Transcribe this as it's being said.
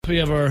we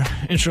have our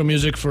intro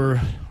music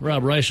for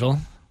Rob Reichel.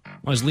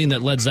 I was leaning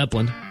that Led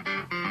Zeppelin.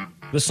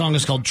 This song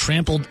is called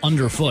Trampled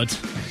Underfoot.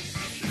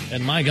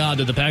 And my God,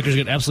 did the Packers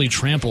get absolutely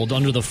trampled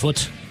under the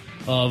foot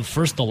of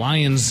first the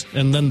Lions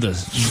and then the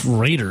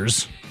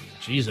Raiders.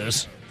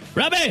 Jesus.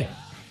 Robbie!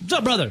 What's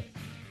up, brother?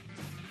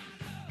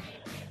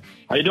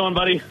 How you doing,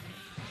 buddy?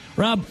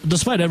 Rob,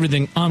 despite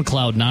everything, on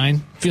cloud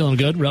nine. Feeling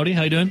good. Rowdy,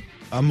 how you doing?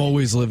 I'm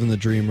always living the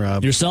dream,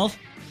 Rob. Yourself?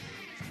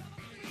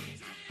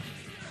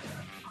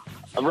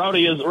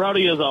 Rowdy is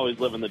always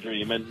living the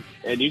dream, and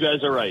you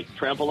guys are right.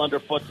 Trample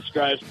underfoot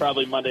describes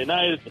probably Monday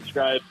night. It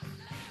describes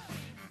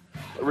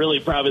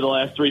really probably the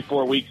last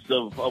 3-4 weeks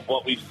of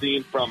what we've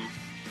seen from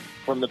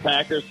the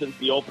Packers since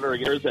the opener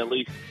years, at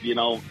least, you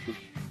know,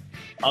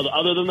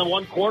 other than the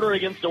one quarter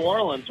against New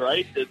Orleans,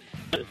 right?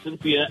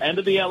 Since the end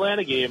of the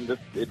Atlanta game,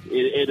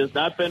 it has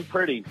not been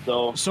pretty.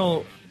 So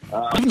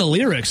even the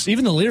lyrics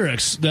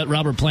that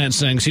Robert Plant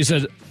sings, he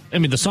said, I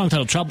mean, the song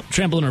title,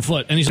 Trample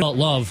Underfoot, and he's about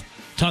love,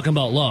 talking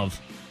about love.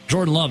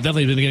 Jordan Love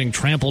definitely been getting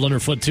trampled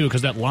underfoot, too,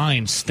 because that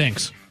line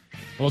stinks.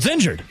 Well, it's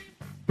injured.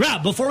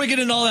 Rob, before we get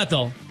into all that,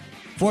 though,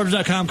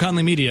 Forbes.com,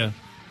 Conley Media,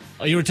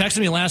 you were texting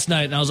me last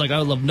night, and I was like, I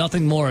would love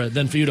nothing more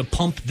than for you to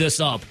pump this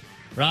up.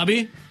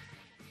 Robbie?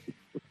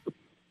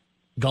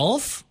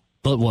 Golf?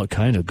 But what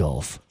kind of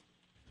golf?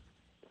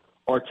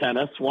 Or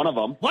tennis, one of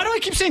them. Why do I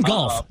keep saying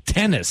golf?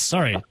 Tennis,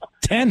 sorry.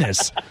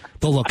 Tennis.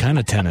 But what kind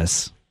of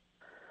tennis?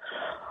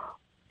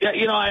 Yeah,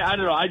 you know, I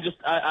don't know.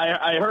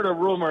 I heard a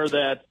rumor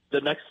that the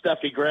next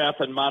Steffi Graf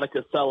and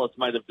Monica Seles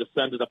might have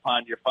descended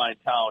upon your fine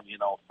town, you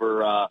know,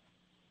 for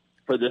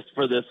this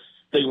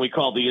thing we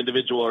call the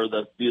individual or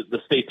the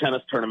state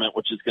tennis tournament,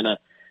 which is going to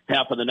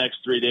happen the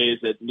next 3 days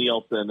at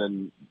Nielsen,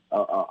 and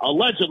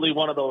allegedly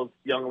one of those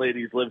young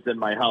ladies lives in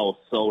my house,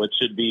 so it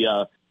should be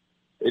a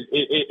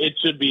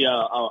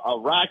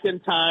rockin'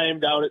 time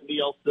down at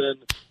Nielsen.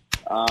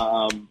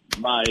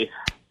 My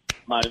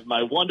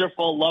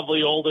wonderful,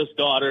 lovely oldest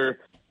daughter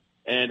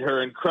and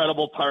her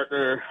incredible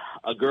partner,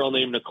 a girl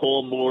named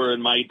Nicole Moore,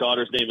 and my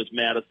daughter's name is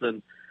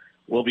Madison,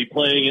 will be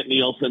playing at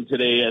Nielsen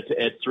today at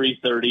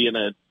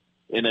 3:30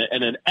 in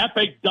an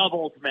epic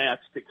doubles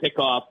match to kick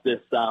off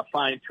this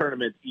fine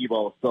tournament,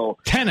 Evo. So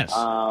tennis,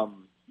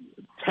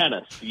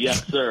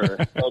 yes, sir.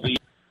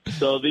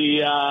 so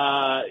the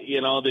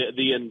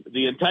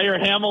entire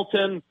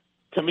Hamilton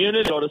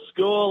community go to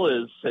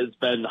school has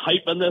been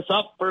hyping this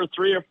up for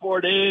 3 or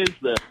 4 days.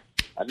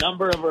 A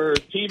number of her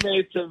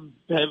teammates have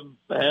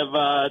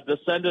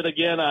descended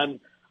again on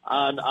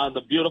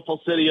the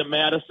beautiful city of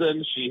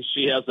Madison.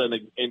 She has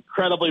an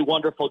incredibly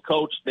wonderful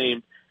coach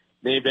named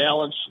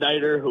Alan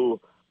Schneider,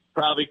 who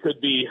probably could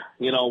be,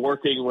 you know,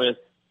 working with,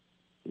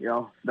 you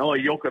know, Noah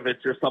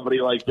Jokovic or somebody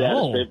like that.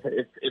 Oh.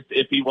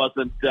 If he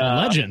wasn't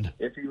legend,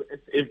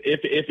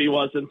 if he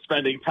wasn't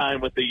spending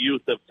time with the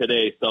youth of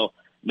today. So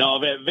no,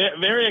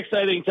 very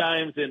exciting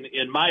times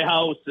in my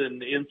house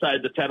and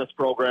inside the tennis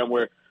program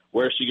where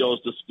she goes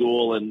to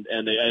school, and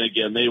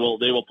again they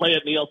will play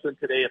at Nielsen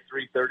today at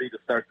 3:30 to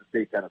start the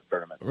state tennis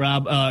tournament.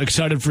 Rob,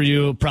 excited for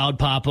you, proud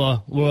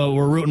papa.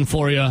 We're rooting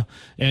for you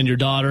and your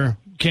daughter.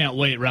 Can't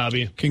wait,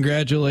 Robbie.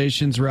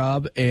 Congratulations,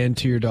 Rob, and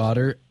to your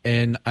daughter.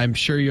 And I'm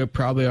sure you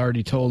probably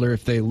already told her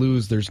if they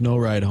lose, there's no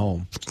ride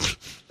home.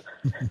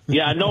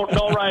 Yeah, no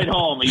ride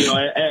home. You know,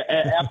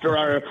 after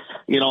our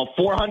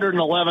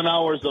 411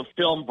 hours of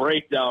film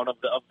breakdown of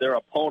their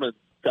opponents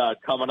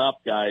coming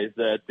up, guys,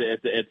 at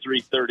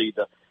 3:30.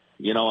 The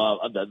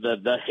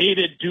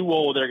hated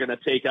duo they're going to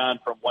take on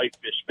from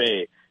Whitefish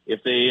Bay.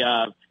 If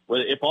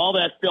all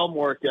that film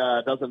work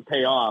doesn't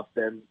pay off,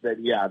 then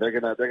yeah, they're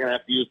gonna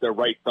have to use their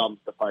right thumbs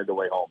to find a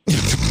way home.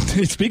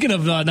 Speaking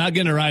of not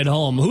getting a ride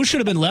home, who should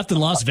have been left in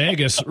Las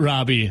Vegas,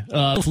 Robbie?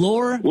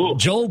 Floor,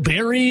 Joe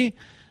Barry,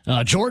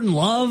 Jordan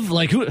Love,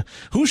 like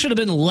who should have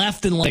been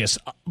left in Vegas?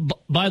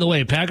 By the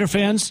way, Packer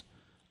fans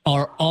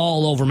are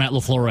all over Matt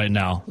LaFleur right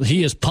now.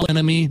 He is public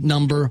enemy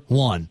number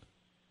one.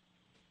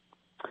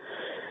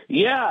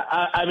 Yeah,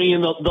 I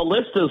mean the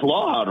list is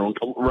long,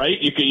 right?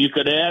 You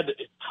could add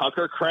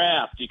Tucker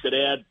Kraft, you could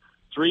add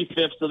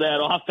 3/5 of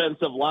that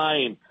offensive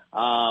line,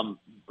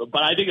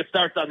 but I think it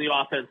starts on the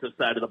offensive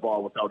side of the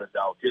ball without a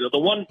doubt. You know, the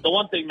one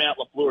thing Matt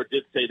LaFleur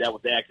did say that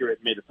was accurate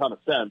and made a ton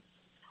of sense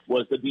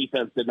was the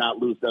defense did not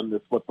lose them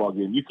this football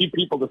game. You keep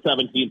people to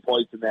 17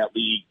 points in that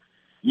league,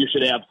 you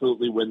should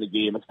absolutely win the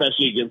game,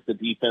 especially against the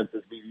defense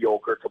as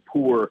mediocre to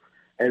poor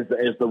as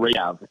the Raiders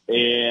have.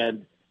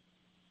 And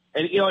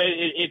you know,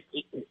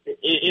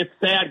 it's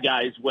sad,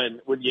 guys,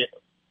 when they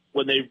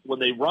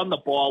run the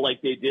ball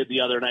like they did the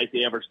other night.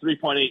 They averaged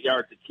 3.8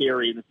 yards a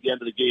carry, and at the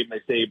end of the game,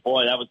 they say,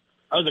 "Boy, that was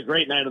a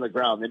great night on the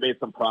ground." They made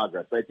some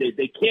progress. Right?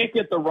 They can't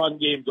get the run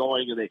game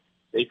going, and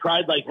they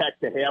tried like heck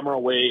to hammer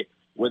away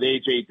with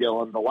A.J.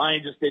 Dillon. The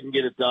line just didn't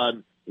get it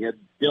done. You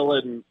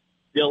know,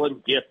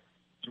 Dillon gets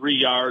 3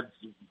 yards,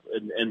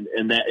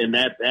 and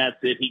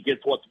that's it. He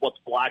gets what's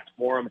blocked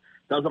for him.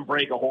 Doesn't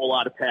break a whole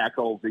lot of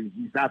tackles.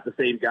 He's not the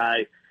same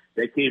guy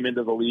that came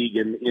into the league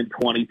in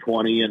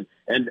 2020, and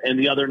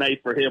the other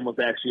night for him was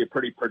actually a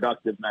pretty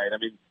productive night. I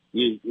mean,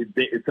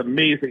 It's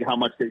amazing how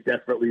much they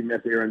desperately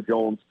miss Aaron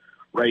Jones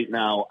right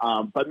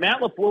now. But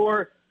Matt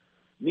LaFleur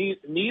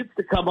needs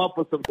to come up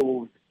with some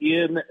moves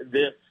in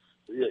this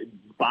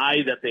bye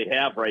that they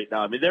have right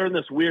now. I mean, they're in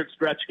this weird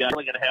stretch. Guys,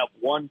 only going to have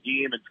one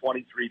game in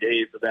 23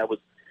 days, so that was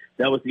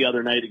the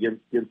other night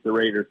against the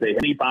Raiders. They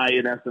had a bye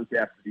in essence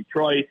after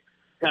Detroit.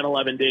 10,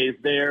 11 days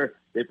there.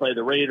 They play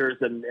the Raiders,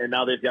 and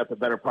now they've got the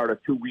better part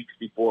of 2 weeks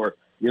before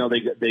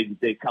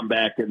they come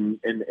back and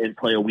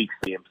play a week's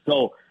game.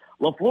 So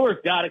LaFleur's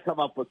got to come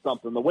up with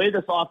something. The way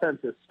this offense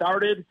has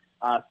started,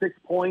 6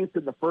 points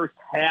in the first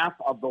half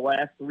of the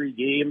last 3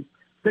 games.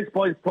 6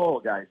 points total,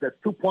 guys. That's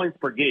 2 points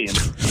per game.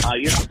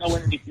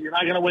 You're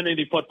not going to win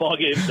any football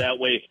games that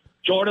way.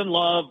 Jordan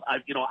Love, I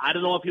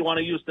don't know if you want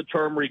to use the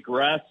term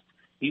regressed.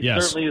 He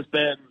certainly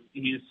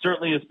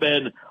has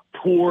been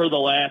poor the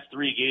last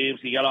 3 games.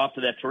 He got off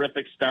to that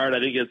terrific start. I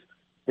think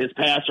his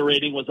passer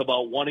rating was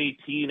about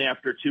 118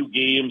 after 2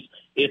 games.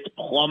 It's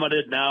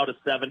plummeted now to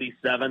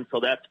 77, so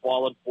that's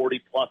fallen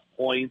 40-plus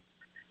points.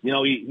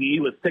 He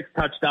was 6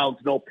 touchdowns,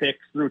 no picks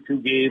through 2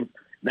 games.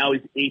 Now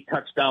he's 8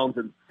 touchdowns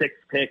and 6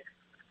 picks.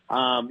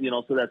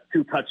 So that's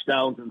 2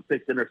 touchdowns and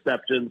 6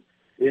 interceptions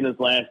in his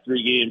last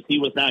 3 games. He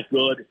was not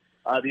good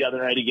the other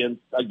night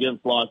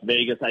against Las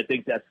Vegas. I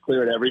think that's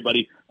clear to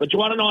everybody. But you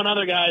want to know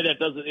another guy that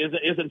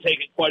isn't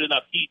taking quite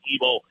enough heat,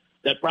 Evo,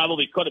 that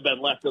probably could have been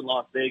left in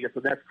Las Vegas,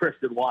 and that's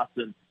Christian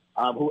Watson,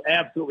 who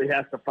absolutely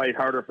has to fight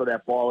harder for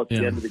that ball at the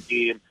end of the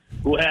game,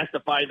 who has to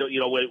find,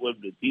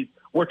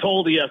 we're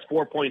told he has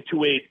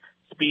 4.28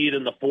 speed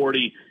in the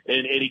 40,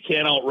 and he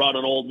can't outrun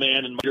an old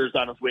man and meters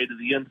on his way to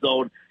the end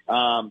zone.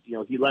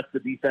 He lets the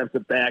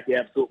defensive back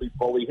absolutely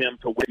bully him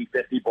to win the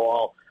 50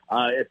 ball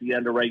at the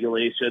end of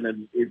regulation,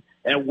 and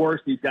at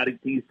worst, he's got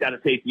to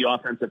take the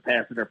offensive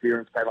pass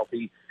interference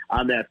penalty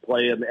on that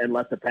play and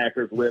let the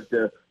Packers live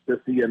to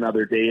see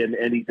another day,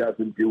 and he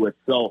doesn't do it.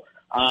 So,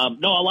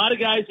 no, a lot of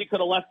guys he could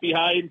have left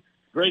behind.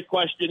 Great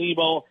question,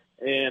 Ebo,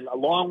 and a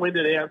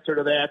long-winded answer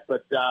to that,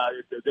 but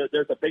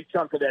there's a big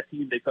chunk of that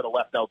team they could have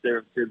left out there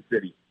in Sin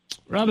City.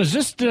 Rob, is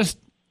this just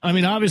 – I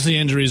mean, obviously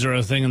injuries are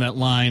a thing, and that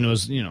line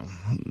was,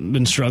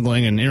 been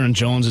struggling, and Aaron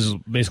Jones is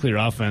basically your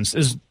offense.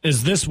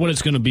 Is this what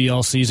it's going to be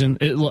all season?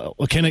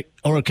 Can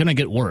it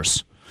get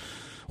worse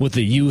with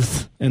the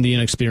youth and the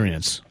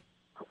inexperience?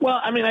 Well,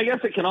 I mean, I guess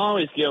it can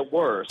always get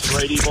worse,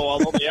 right, Evo?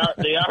 Although they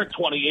are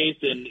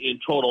 28th in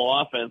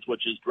total offense,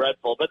 which is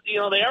dreadful. But, they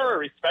are a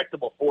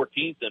respectable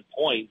 14th in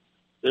points.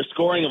 They're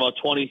scoring about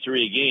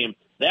 23 a game.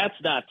 That's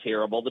not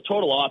terrible. The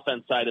total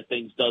offense side of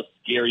things does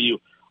scare you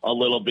a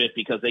little bit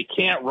because they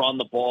can't run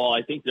the ball.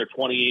 I think they're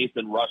 28th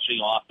in rushing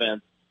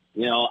offense.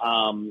 You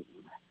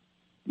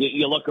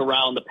look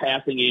around, the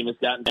passing game has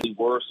gotten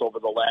worse over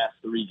the last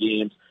 3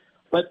 games.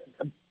 But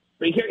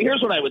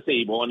here's what I would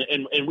say, Bo,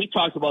 and we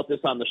talked about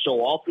this on the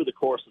show all through the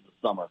course of the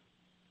summer.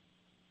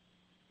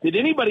 Did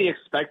anybody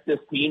expect this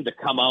team to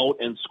come out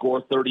and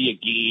score 30 a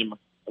game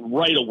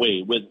right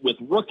away with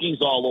rookies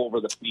all over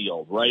the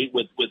field, right?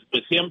 With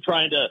him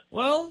trying to,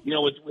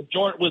 with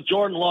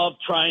Jordan Love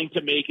trying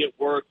to make it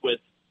work with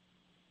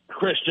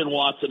Christian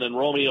Watson and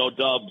Romeo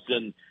Doubs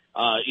and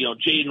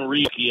Jaden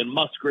Reed and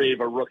Musgrave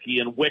a rookie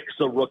and Wicks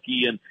a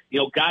rookie and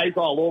guys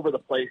all over the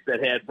place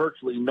that had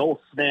virtually no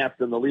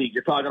snaps in the league.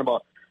 You're talking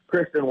about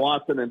Christian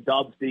Watson and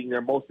Doubs being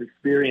their most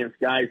experienced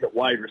guys at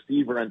wide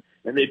receiver, and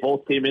they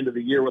both came into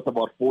the year with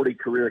about 40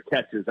 career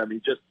catches. I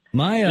mean,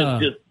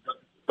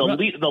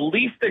 the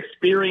least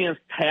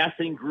experienced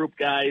passing group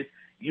guys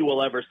you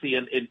will ever see.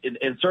 And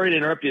sorry to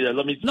interrupt you there.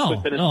 Let me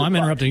just finish. No, I'm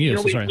interrupting you.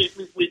 Sorry.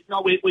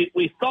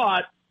 We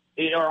thought,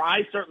 or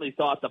I certainly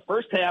thought, the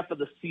first half of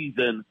the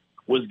season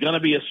was going to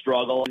be a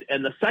struggle,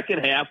 and the second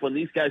half, when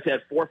these guys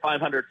had 400 or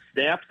 500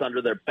 snaps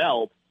under their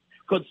belt,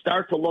 could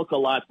start to look a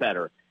lot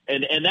better.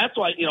 And that's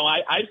why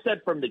I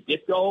said from the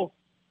get-go,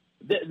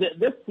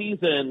 this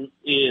season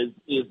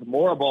is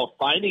more about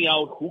finding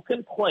out who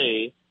can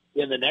play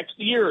in the next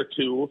year or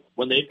two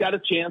when they've got a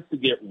chance to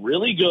get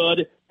really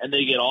good and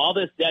they get all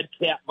this dead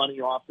cap money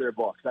off their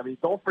books. I mean,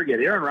 don't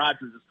forget, Aaron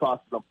Rodgers is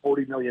costing them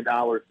 $40 million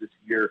this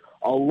year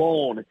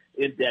alone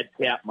in dead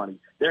cap money.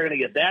 They're going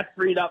to get that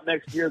freed up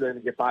next year. They're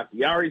going to get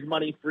Bakhtiari's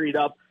money freed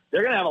up.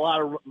 They're going to have a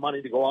lot of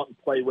money to go out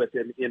and play with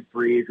in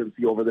free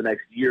agency over the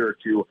next year or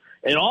two.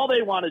 And all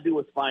they want to do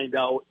is find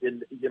out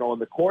in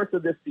the course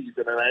of this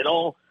season. And I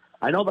know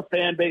the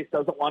fan base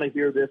doesn't want to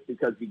hear this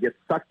because you get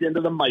sucked into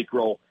the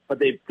micro, but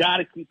they've got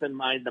to keep in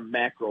mind the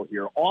macro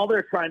here. All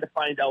they're trying to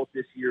find out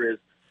this year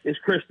is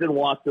Christian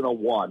Watson a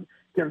 1?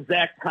 Can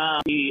Zach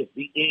Tom be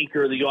the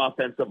anchor of the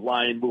offensive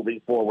line moving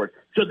forward?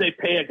 Should they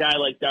pay a guy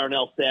like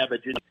Darnell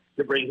Savage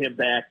to bring him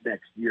back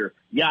next year?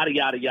 Yada,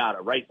 yada,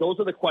 yada, right? Those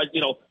are the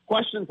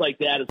questions like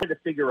that is trying to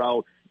figure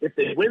out. If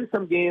they win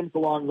some games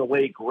along the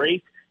way,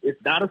 great.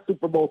 It's not a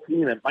Super Bowl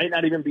team. It might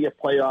not even be a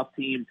playoff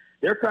team.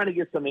 They're trying to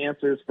get some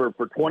answers for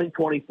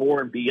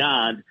 2024 and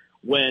beyond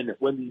when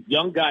these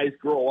young guys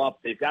grow up.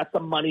 They've got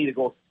some money to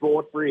go throw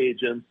at free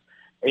agents,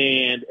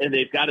 and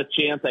they've got a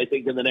chance, I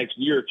think, in the next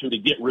year or two to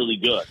get really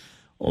good.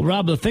 Well,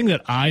 Rob, the thing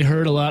that I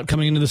heard a lot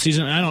coming into the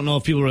season, I don't know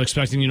if people were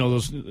expecting,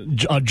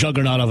 a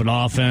juggernaut of an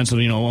offense of,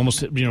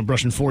 almost,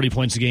 brushing 40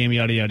 points a game,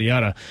 yada, yada,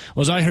 yada,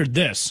 was I heard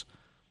this.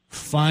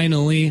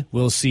 Finally,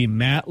 we'll see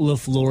Matt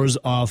LaFleur's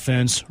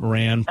offense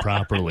ran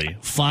properly.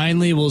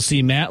 Finally, we'll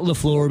see Matt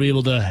LaFleur be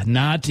able to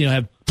not,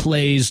 have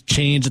plays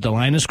change at the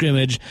line of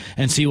scrimmage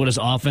and see what his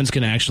offense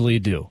can actually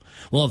do.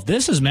 Well, if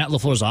this is Matt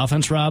LaFleur's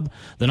offense, Rob,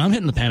 then I'm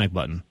hitting the panic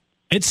button.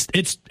 It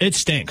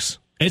stinks.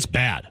 It's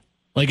bad.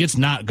 It's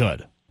not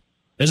good.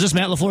 Is this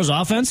Matt LaFleur's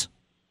offense?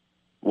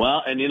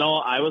 Well, and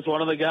I was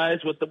one of the guys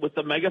with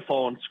the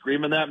megaphone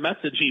screaming that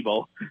message,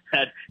 Ebo,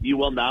 that you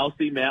will now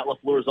see Matt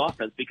LaFleur's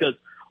offense, because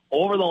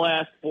over the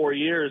last 4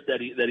 years that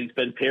he's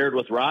been paired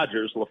with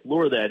Rodgers,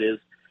 LaFleur that is,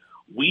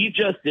 we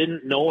just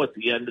didn't know at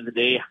the end of the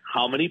day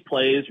how many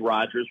plays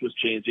Rodgers was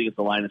changing at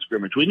the line of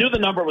scrimmage. We knew the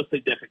number was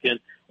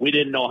significant. We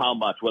didn't know how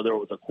much, whether it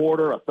was a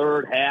quarter, a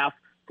third, half,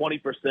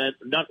 20%.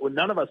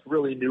 None of us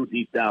really knew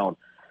deep down.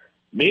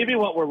 Maybe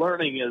what we're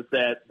learning is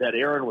that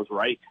Aaron was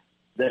right,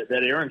 that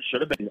Aaron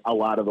should have been a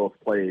lot of those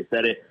plays,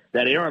 that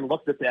Aaron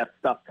looked at that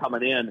stuff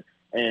coming in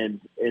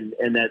and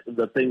that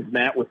the things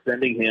Matt was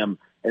sending him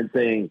and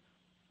saying,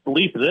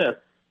 bleep this,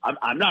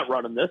 I'm not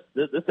running this.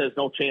 This has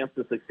no chance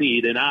to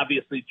succeed. And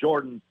obviously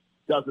Jordan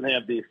doesn't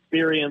have the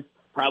experience,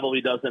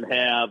 probably doesn't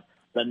have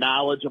the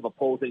knowledge of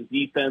opposing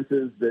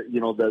defenses,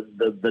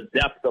 the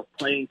depth of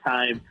playing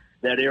time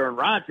that Aaron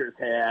Rodgers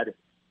had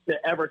to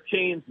ever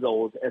change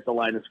those at the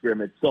line of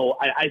scrimmage. So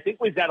I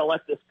think we've got to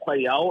let this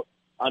play out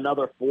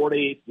another 4 to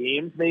 8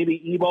 games, maybe,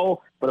 Evo.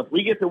 But if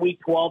we get to week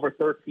 12 or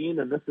 13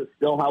 and this is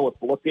still how it's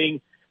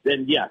looking,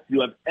 then yes, you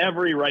have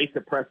every right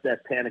to press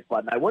that panic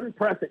button. I wouldn't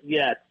press it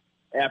yet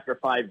after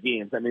 5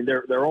 games. I mean,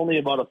 they're only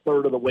about a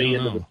third of the way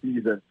into the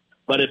season,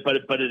 but it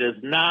is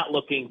not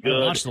looking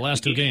good. Watch the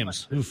last 2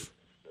 games. Oof.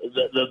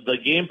 The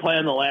game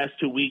plan the last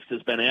 2 weeks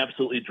has been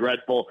absolutely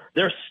dreadful.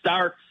 Their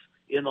starts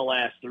in the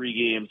last 3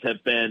 games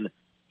have been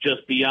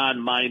just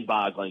beyond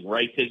mind-boggling,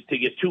 right? To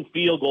get 2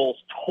 field goals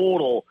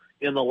total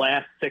in the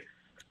last 6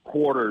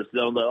 quarters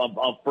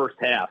of first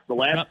half. The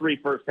last 3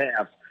 first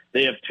halves,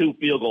 they have 2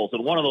 field goals,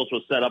 and one of those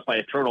was set up by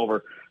a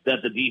turnover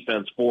that the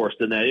defense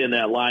forced in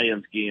that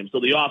Lions game.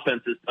 So the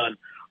offense has done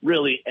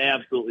really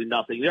absolutely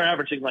nothing. They're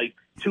averaging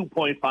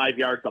 2.5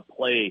 yards a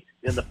play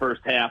in the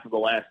first half of the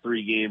last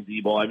 3 games,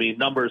 Ebo. I mean,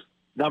 numbers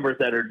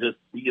that are just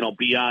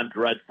beyond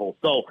dreadful.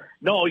 So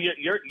no,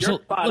 you're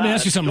spot on. Let me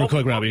ask you something real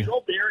quick, Robbie.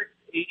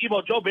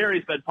 Joe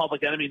Barry's been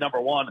public enemy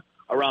number 1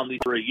 around these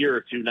for a year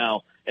or 2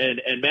 now,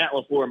 and Matt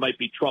LaFleur might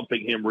be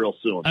trumping him real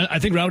soon. I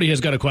think Rowdy has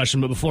got a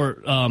question, but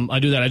before I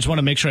do that, I just want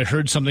to make sure I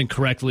heard something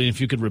correctly. If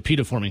you could repeat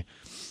it for me,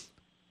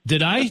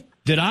 did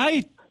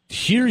I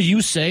hear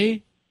you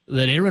say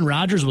that Aaron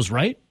Rodgers was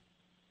right?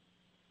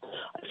 I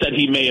said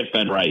he may have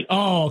been right.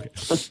 Oh, okay.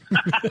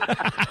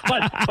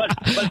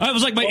 but I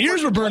was like, my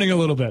ears were burning a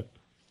little bit.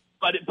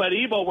 But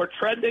Evo, we're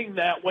trending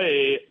that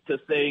way to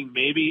saying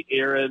maybe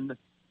Aaron,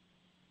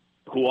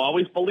 who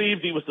always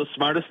believed he was the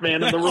smartest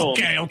man in the room.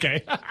 Okay.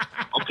 Okay.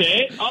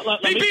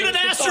 He beat an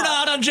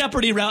astronaut on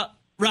Jeopardy,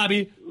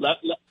 Robbie.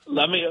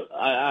 Let me.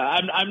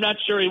 I'm not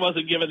sure he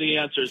wasn't given the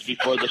answers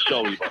before the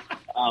show,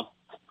 Evo.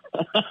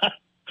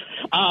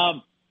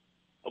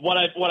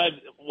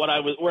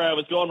 Where I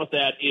was going with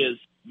that is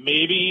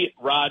maybe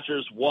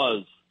Rodgers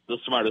was the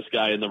smartest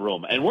guy in the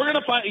room, and we're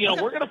gonna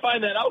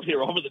find that out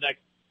here over the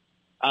next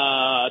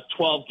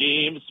 12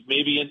 games,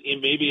 maybe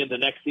in the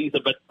next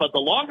season. But the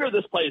longer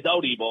this plays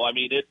out, Evo, I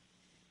mean, it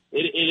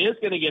is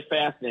going to get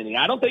fascinating.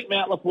 I don't think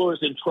Matt LaFleur is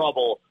in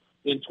trouble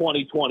in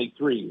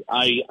 2023.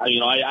 I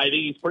think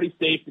he's pretty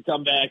safe to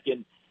come back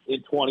in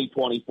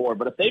 2024.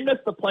 But if they miss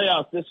the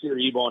playoffs this year,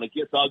 Evo, and it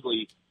gets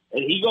ugly,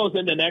 and he goes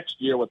into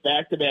next year with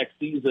back-to-back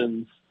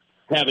seasons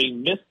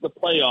having missed the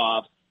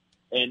playoffs,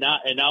 and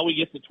now we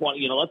get to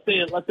 20. Let's say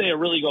it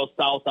really goes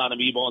south on him,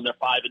 Evo, and they're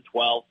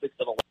 5-12,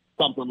 6-11,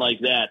 something like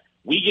that.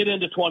 We get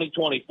into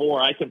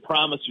 2024, I can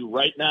promise you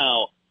right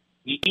now,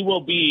 he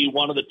will be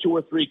one of the 2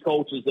 or 3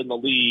 coaches in the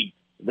league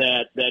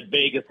that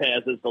Vegas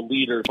has as the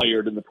leader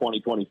hired in the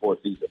 2024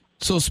 season.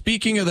 So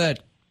speaking of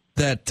that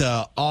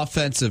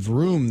offensive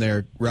room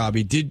there,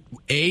 Robbie, did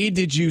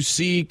you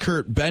see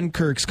Kurt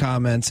Benkirk's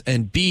comments?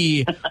 And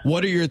B,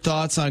 what are your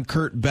thoughts on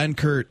Kurt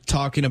Benkirk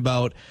talking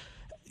about,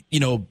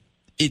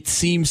 it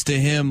seems to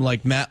him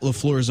like Matt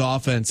LaFleur's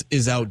offense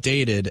is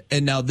outdated.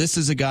 And now this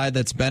is a guy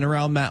that's been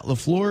around Matt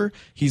LaFleur.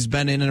 He's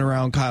been in and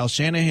around Kyle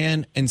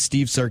Shanahan and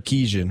Steve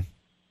Sarkisian.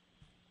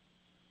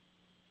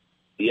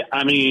 Yeah,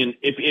 I mean,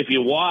 if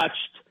you watched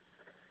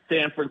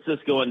San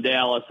Francisco and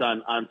Dallas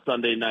on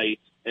Sunday night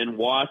and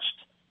watched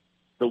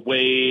the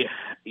way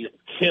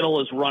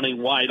Kittle is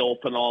running wide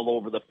open all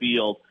over the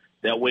field,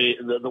 that way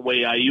the way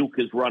Ayuk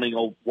is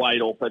running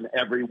wide open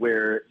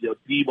everywhere,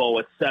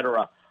 Debo, et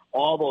cetera,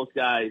 all those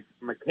guys,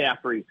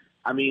 McCaffrey,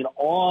 I mean,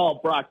 all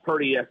Brock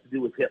Purdy has to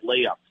do is hit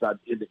layups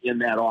in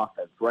that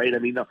offense, right? I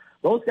mean,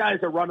 those guys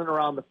are running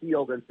around the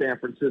field in San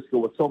Francisco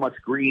with so much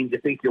green. You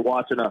think you're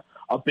watching a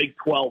Big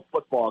 12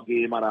 football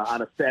game on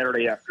a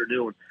Saturday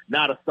afternoon,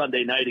 not a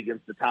Sunday night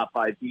against the top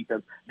 5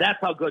 defense. That's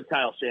how good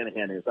Kyle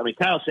Shanahan is. I mean,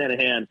 Kyle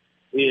Shanahan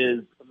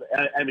is,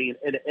 I mean,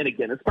 and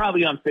again, it's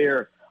probably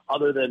unfair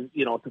other than,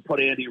 to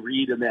put Andy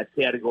Reid in that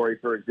category,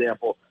 for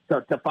example,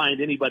 to find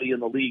anybody in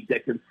the league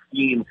that can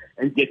scheme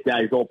and get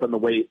guys open the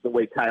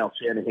way Kyle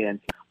Shanahan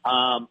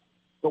can.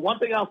 The one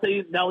thing I'll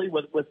say, Nelly,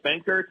 with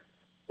Benkert,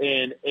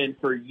 and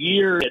for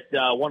years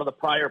at one of the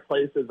prior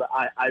places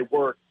I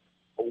worked,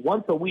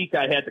 once a week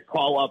I had to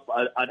call up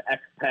an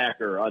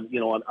ex-Packer,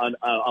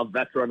 a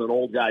veteran, an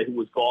old guy who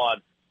was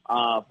gone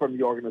from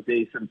the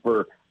organization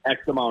for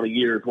X amount of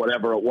years,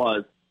 whatever it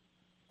was.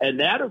 And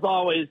that is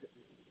always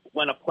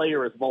when a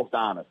player is most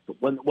honest.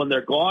 When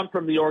they're gone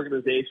from the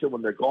organization,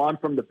 when they're gone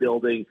from the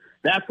building,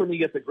 that's when you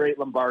get the great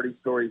Lombardi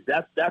stories.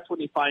 That's when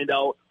you find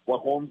out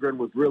what Holmgren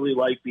was really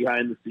like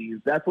behind the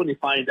scenes. That's when you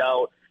find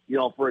out,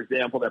 for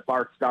example, that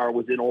Bart Starr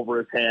was in over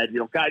his head.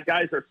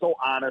 Guys are so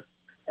honest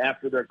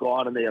after they're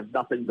gone and they have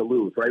nothing to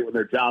lose, right? When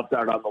their jobs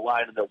aren't on the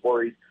line and they're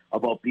worried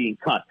about being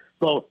cut.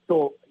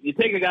 So you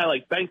take a guy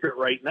like Benkert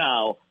right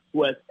now,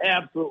 who has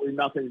absolutely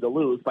nothing to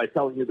lose by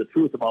telling you the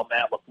truth about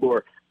Matt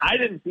LaFleur. I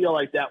didn't feel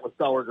like that was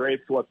sour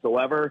grapes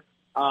whatsoever,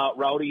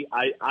 Rowdy.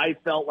 I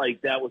felt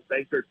like that was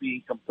Benkert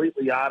being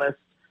completely honest.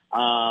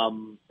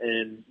 And,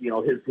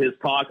 his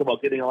talk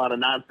about getting a lot of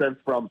nonsense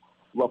from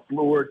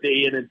LaFleur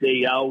day in and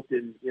day out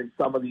in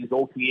some of these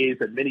OTAs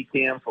and mini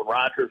camps when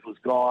Rodgers was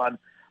gone.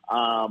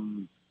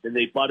 And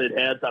they butted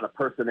heads on a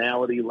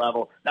personality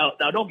level. Now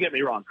don't get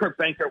me wrong. Kurt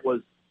Benkert was,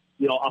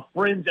 a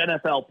fringe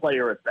NFL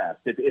player at best.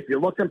 If you're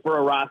looking for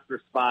a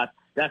roster spot,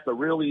 that's a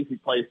real easy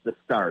place to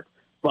start.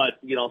 But,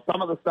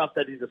 some of the stuff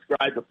that he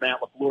described with Matt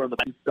LaFleur and the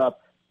big stuff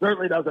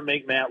certainly doesn't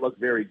make Matt look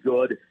very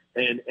good.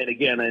 And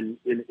again,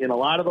 in a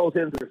lot of those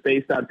instances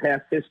based on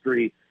past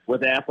history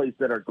with athletes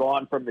that are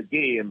gone from the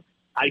game,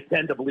 I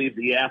tend to believe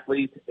the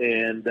athlete.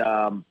 And,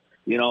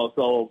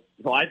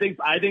 so I think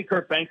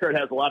Kurt Benkert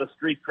has a lot of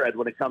street cred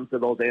when it comes to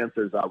those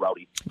answers,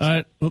 Rowdy. All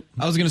right.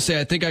 I was going to say,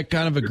 I think I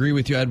kind of agree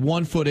with you. I had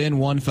 1 foot in,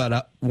 1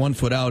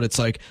 foot out. It's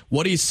like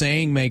what he's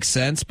saying makes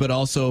sense, but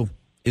also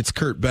it's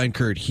Kurt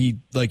Benkert. He,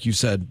 like you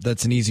said,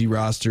 that's an easy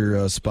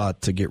roster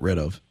spot to get rid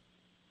of.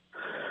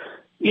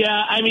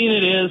 Yeah, I mean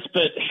it is,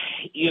 but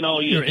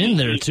you're in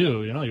there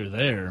too. You're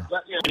there.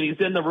 He's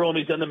in the room.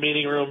 He's in the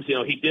meeting rooms.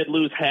 He did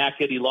lose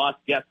Hackett. He lost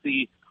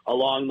Getsy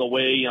along the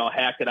way.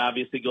 Hackett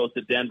obviously goes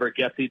to Denver.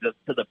 Getsy to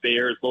the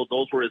Bears.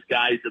 Those were his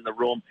guys in the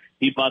room.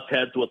 He butts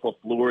heads with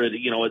LaFleur.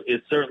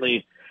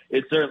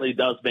 It certainly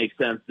does make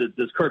sense.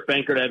 Does Kurt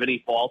Benkert have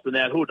any fault in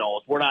that? Who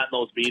knows? We're not in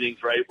those meetings,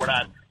 right?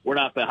 We're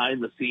not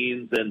behind the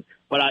scenes.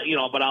 But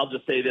I'll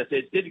just say this: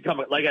 it didn't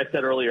come, like I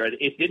said earlier,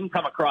 it didn't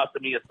come across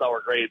to me as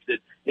sour grapes.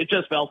 It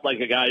just felt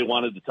like a guy who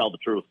wanted to tell the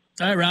truth.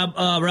 All right, Rob.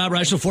 Rob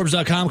Reichel,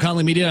 Forbes.com,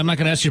 Conley Media. I'm not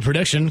going to ask you a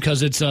prediction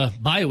because it's a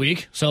bye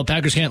week, so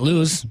Packers can't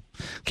lose,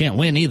 can't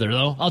win either,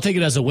 though. I'll take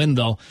it as a win,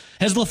 though.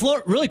 Has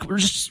LaFleur, really,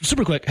 just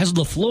super quick, has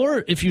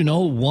LaFleur, if you know,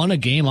 won a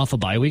game off a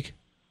bye week?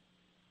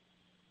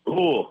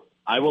 Ooh,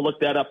 I will look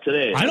that up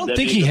today. I don't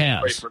think he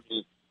has.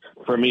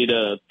 For me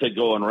to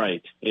go and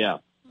write, yeah.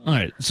 All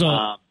right,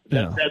 so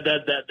that's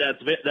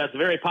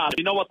very possible.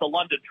 You know what the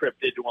London trip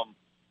did to him,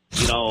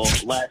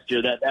 last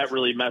year? That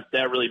really messed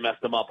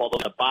him up. Although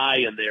the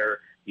bye in there,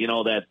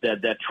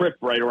 that trip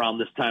right around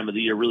this time of the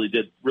year really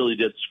did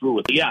screw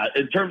with it. Yeah,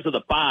 in terms of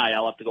the bye,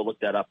 I'll have to go look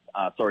that up.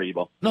 Sorry,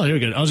 Evo. No, you're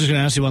good. I was just going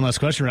to ask you one last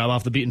question, Rob,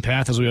 off the beaten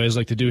path, as we always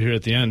like to do here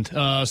at the end.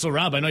 So,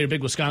 Rob, I know you're a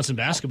big Wisconsin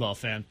basketball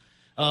fan.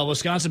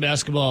 Wisconsin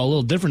basketball, a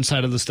little different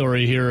side of the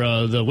story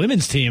here. The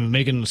women's team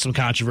making some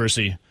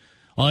controversy.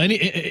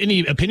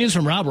 Any opinions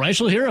from Rob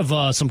Reichel here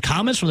of some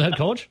comments from the head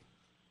coach?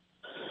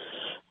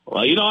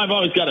 Well, I've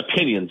always got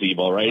opinions,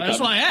 Evo, right? That's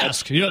why I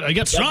ask. I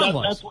get strong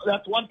ones.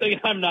 That's one thing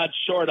I'm not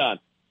short on.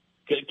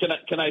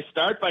 Can I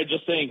start by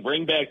just saying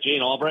bring back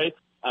Jane Albright?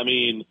 I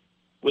mean,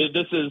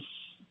 this is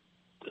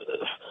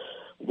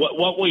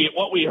what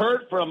we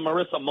heard from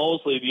Marissa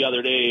Mosley the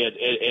other day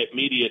at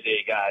Media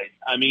Day, guys.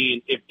 I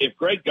mean, if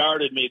Greg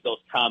Gard had made those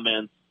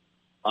comments,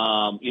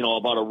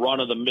 about a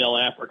run-of-the-mill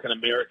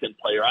African-American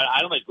player, I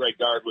don't think Greg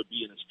Gard would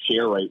be in his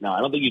chair right now. I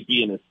don't think he'd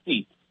be in his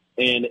seat.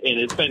 And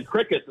it's been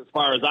crickets as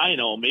far as I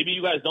know. Maybe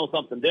you guys know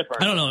something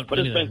different. I don't know. But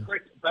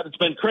it's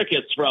been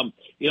crickets from,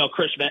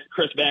 Chris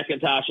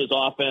McIntosh's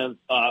office.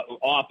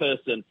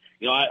 And,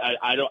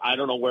 I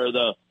don't know where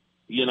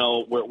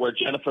where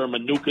Jennifer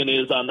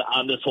Mnuchin is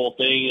on this whole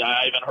thing.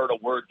 I haven't heard a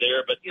word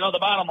there. But, the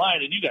bottom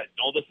line, and you guys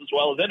know this as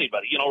well as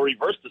anybody,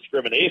 reverse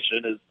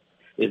discrimination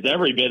is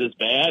every bit as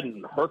bad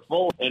and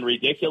hurtful and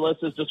ridiculous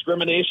as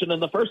discrimination in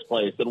the first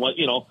place. And what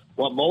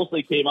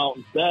Mosley came out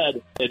and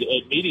said at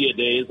Media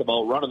Days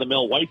about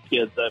run-of-the-mill white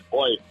kids, that,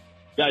 boy,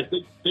 guys,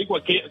 think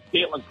what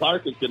Caitlin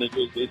Clark is going to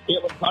do. Is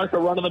Caitlin Clark a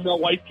run-of-the-mill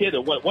white kid?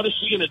 And what is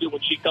she going to do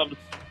when she comes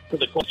to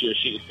the culture?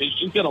 She's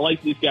going to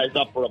light these guys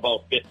up for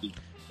about 50.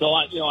 So,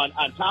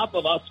 on top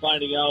of us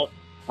finding out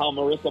how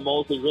Marissa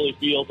Mosley really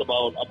feels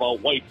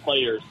about white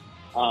players.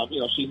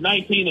 She's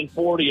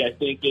 19-40, I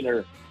think, in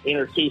her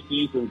 2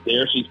 seasons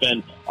there. She's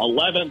been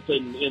 11th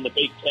in the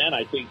Big Ten,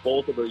 I think,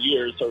 both of her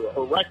years.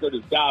 Her record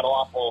is god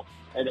awful,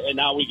 and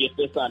now we get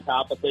this on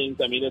top of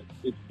things. I mean,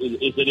 is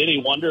it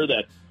any wonder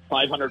that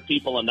 500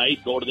 people a night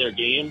go to their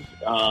games?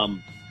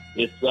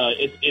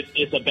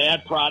 It's a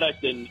bad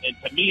product, and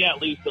to me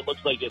at least, it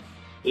looks like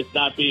it's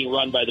not being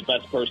run by the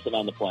best person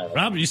on the planet.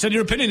 Rob, you said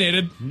you're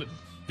opinionated.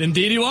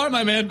 Indeed you are,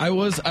 my man. I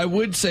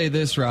would say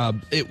this,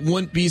 Rob. It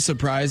wouldn't be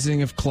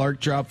surprising if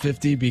Clark dropped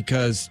 50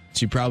 because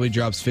she probably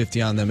drops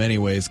 50 on them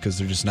anyways because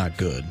they're just not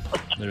good.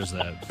 There's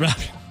that.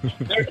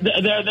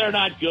 they're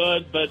not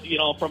good, but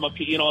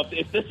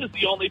if this is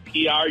the only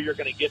PR you're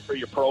going to get for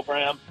your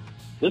program,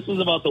 this is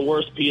about the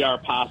worst PR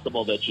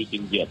possible that you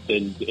can get.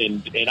 And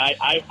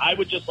I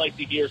would just like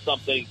to hear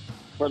something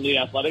from the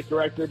athletic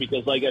director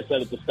because, like I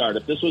said at the start,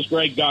 if this was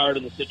Greg Gard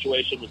and the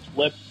situation was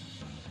flipped,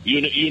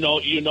 you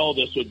know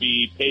this would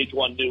be page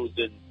 1 news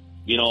and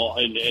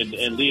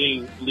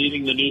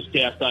leading the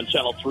newscast on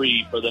Channel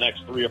 3 for the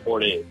next 3 or 4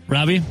 days.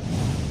 Robbie,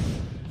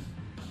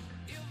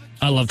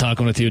 I love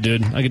talking with you,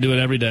 dude. I could do it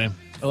every day.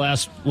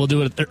 We'll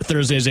do it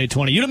Thursdays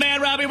 8:20. You the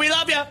man, Robbie. We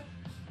love you.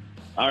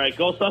 All right,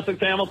 go Sussex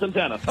Hamilton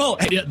tennis. Oh,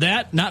 yeah,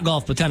 that not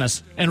golf but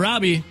tennis. And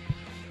Robbie,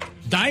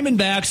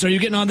 Diamondbacks, are you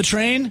getting on the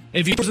train?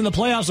 If you're in the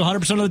playoffs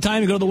 100% of the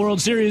time, you go to the World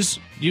Series.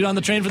 You on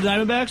the train for the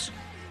Diamondbacks?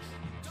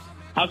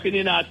 How can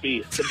you not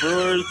be? The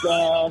Brewers,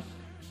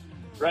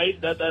 right?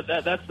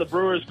 That's the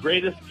Brewers'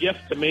 greatest gift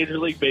to Major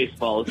League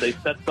Baseball. Is they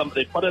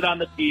put it on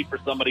the tee for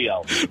somebody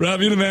else.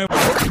 Rob, you the man.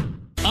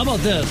 How about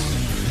this?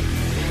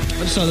 I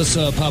just saw this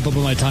pop up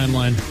on my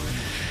timeline.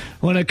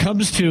 When it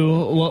comes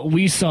to what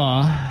we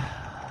saw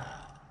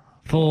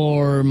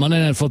for Monday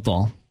Night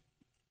Football,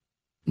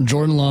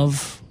 Jordan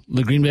Love,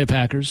 the Green Bay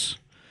Packers,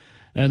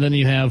 and then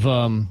you have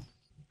Jimmy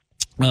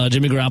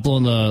Garoppolo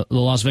and the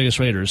Las Vegas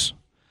Raiders.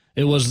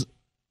 It was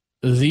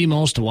the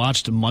most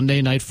watched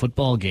Monday Night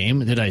Football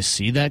game. Did I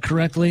see that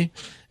correctly?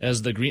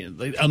 As the Green,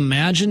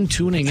 imagine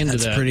tuning into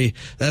that.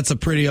 That's a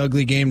pretty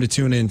ugly game to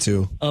tune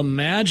into.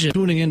 Imagine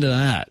tuning into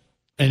that,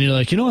 and you're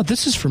like, you know what?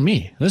 This is for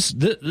me. This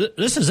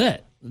is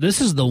it. This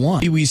is the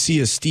one. We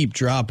see a steep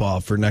drop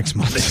off for next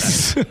Monday.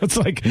 It's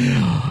like,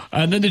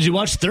 and then did you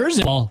watch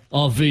Thursday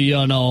of the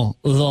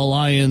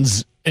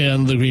Lions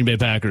and the Green Bay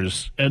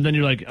Packers? And then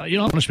you're like,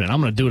 punishment. I'm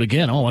going to do it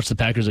again. I'll watch the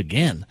Packers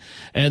again.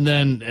 And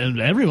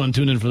everyone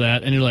tuned in for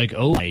that. And you're like,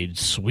 oh, my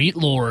sweet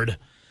Lord,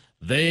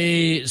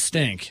 they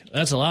stink.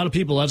 That's a lot of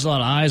people. That's a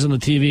lot of eyes on the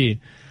TV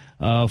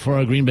for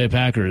our Green Bay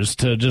Packers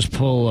to just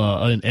pull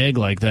an egg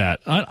like that.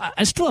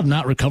 I still have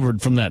not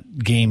recovered from that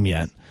game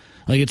yet.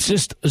 Like it's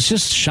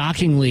just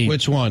shockingly.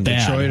 Which one,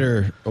 bad.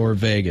 Detroit or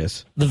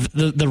Vegas?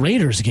 The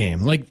Raiders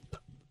game. Like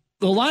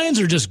the Lions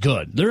are just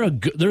good. They're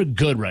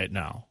good right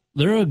now.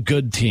 They're a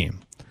good team.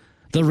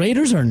 The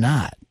Raiders are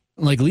not.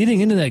 Like leading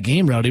into that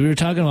game, Rowdy, we were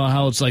talking about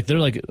how it's like they're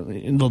like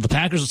the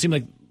Packers seem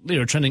like they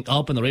were trending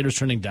up and the Raiders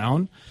trending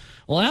down.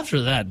 Well,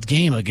 after that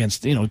game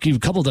against you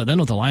coupled that then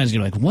with the Lions,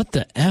 you're like, what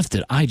the F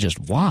did I just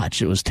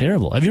watch? It was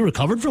terrible. Have you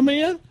recovered from it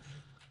yet?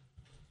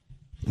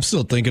 I'm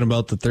still thinking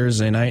about the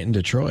Thursday night in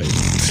Detroit.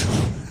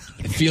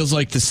 It feels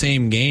like the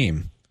same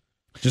game,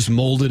 just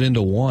molded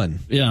into one.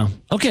 Yeah.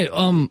 Okay.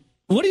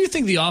 What do you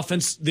think the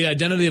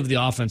identity of the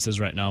offense is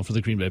right now for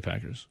the Green Bay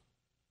Packers?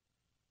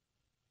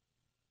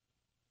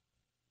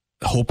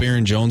 Hope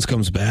Aaron Jones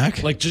comes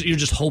back. Like you're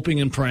just hoping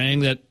and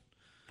praying that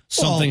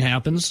something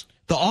happens.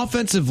 The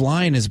offensive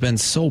line has been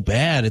so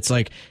bad. It's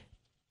like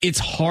it's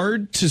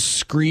hard to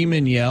scream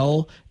and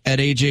yell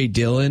at A.J.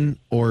 Dillon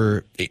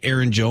or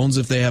Aaron Jones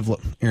if they have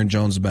 – Aaron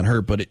Jones has been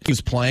hurt, but he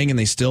was playing and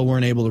they still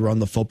weren't able to run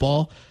the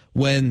football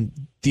when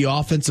the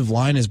offensive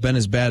line has been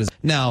as bad as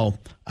 – now,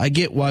 I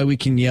get why we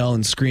can yell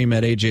and scream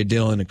at A.J.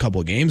 Dillon a couple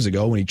of games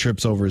ago when he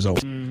trips over his own.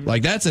 Mm-hmm.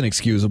 Like, that's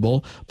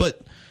inexcusable.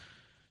 But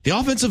the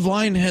offensive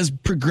line has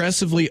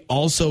progressively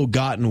also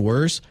gotten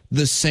worse,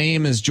 the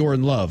same as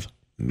Jordan Love.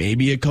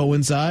 Maybe it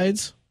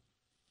coincides?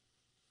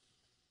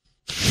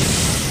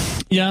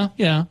 Yeah,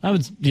 I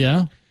would,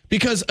 yeah.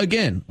 Because,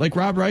 again, like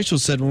Rob Reichel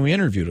said when we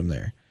interviewed him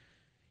there,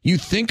 you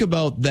think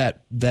about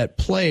that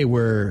play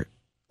where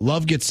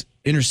Love gets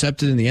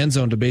intercepted in the end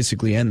zone to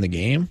basically end the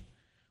game.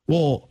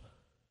 Well,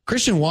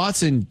 Christian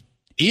Watson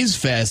is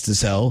fast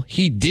as hell.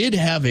 He did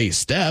have a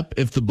step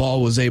if the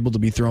ball was able to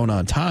be thrown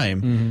on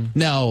time. Mm-hmm.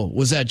 Now,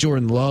 was that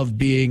Jordan Love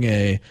being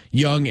a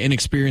young,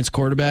 inexperienced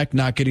quarterback,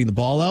 not getting the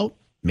ball out?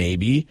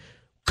 Maybe.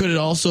 Could it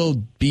also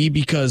be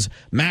because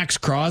Max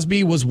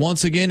Crosby was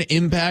once again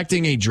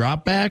impacting a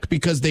drop back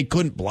because they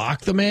couldn't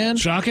block the man?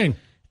 Shocking.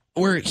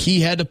 Where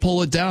he had to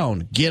pull it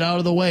down, get out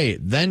of the way,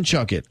 then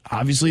chuck it.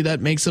 Obviously,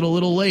 that makes it a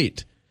little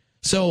late.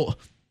 So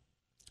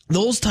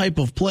those type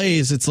of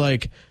plays, it's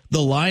like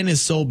the line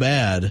is so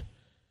bad,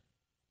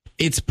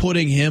 it's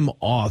putting him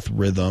off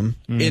rhythm.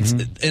 Mm-hmm. It's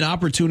an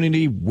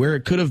opportunity where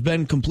it could have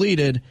been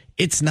completed.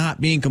 It's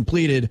not being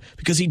completed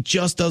because he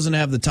just doesn't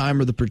have the time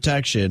or the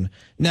protection.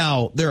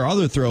 Now, there are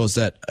other throws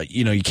that,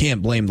 you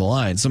can't blame the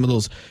line. Some of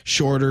those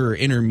shorter or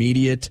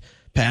intermediate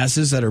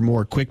passes that are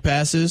more quick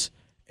passes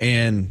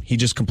and he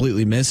just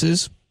completely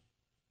misses,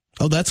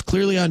 that's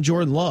clearly on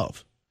Jordan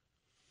Love.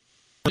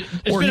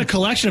 It's been a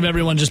collection of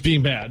everyone just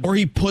being bad. Or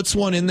he puts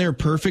one in there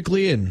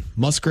perfectly and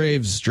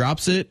Musgraves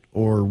drops it,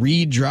 or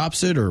Reed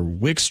drops it, or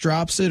Wicks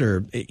drops it,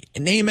 or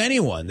name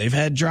anyone. They've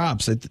had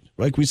drops.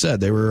 Like we said,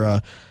 they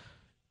were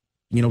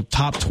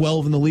top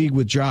 12 in the league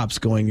with drops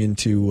going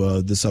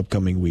into this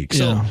upcoming week.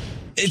 So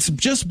it's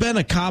just been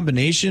a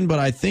combination, but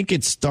I think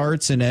it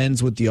starts and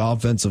ends with the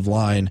offensive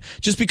line.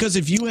 Just because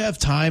if you have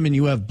time and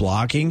you have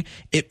blocking,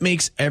 it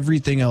makes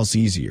everything else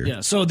easier.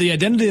 Yeah, so the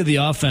identity of the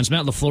offense,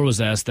 Matt LaFleur was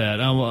asked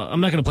that.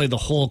 I'm not going to play the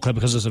whole clip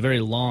because it's a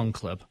very long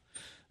clip.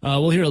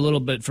 We'll hear a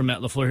little bit from Matt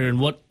LaFleur here. And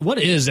what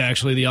is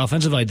actually the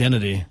offensive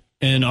identity?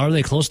 And are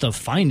they close to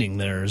finding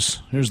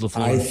theirs? Here's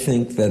LaFleur. I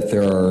think that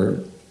there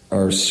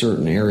are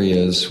certain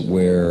areas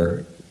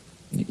where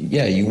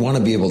you want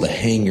to be able to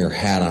hang your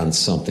hat on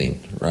something,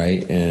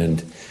 right?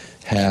 And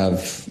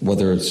have,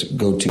 whether it's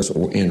go-tos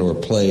or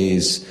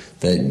plays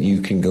that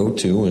you can go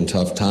to in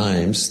tough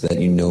times that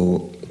you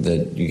know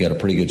that you got a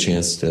pretty good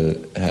chance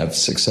to have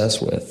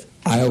success with.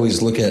 I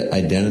always look at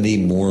identity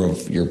more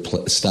of your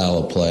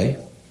style of play.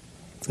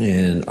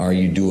 And are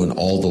you doing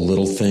all the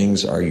little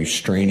things? Are you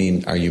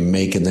straining? Are you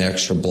making the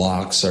extra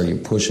blocks? Are you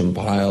pushing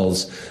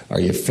piles? Are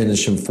you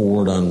finishing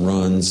forward on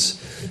runs?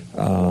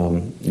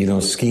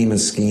 Scheme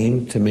is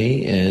scheme to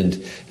me.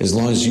 And as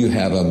long as you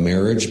have a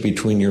marriage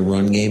between your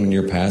run game and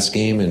your pass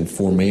game, and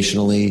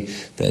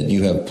formationally that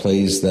you have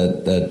plays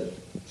that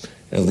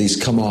at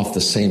least come off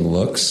the same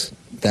looks,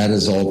 that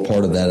is all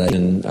part of that.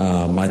 And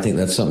I think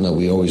that's something that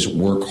we always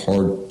work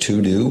hard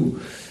to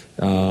do.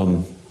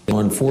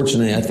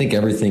 Unfortunately, I think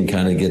everything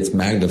kind of gets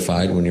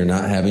magnified when you're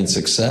not having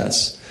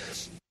success.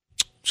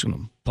 Just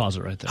going to pause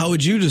it right there. How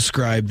would you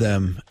describe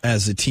them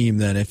as a team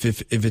then, if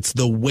it's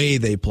the way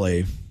they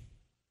play?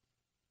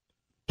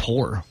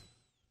 Poor.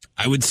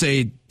 I would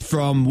say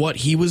from what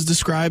he was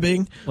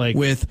describing,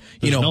 with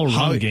no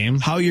run game,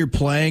 how you're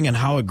playing and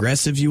how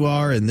aggressive you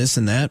are and this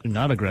and that. You're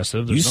not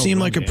aggressive. You seem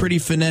like a pretty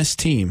finesse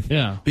team.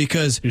 Yeah.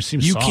 Because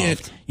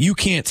you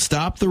can't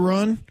stop the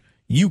run,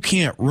 you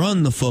can't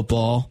run the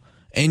football,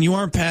 and you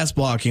aren't pass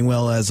blocking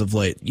well as of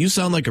late. You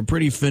sound like a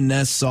pretty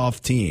finesse,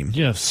 soft team.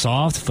 Yeah,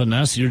 soft,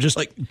 finesse. You're just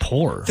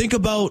poor. Think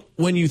about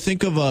when you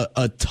think of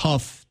a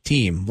tough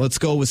team. Let's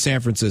go with San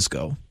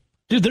Francisco.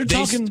 Dude,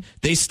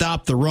 They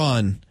stop the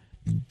run.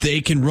 They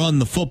can run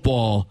the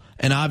football,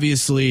 and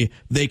obviously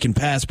they can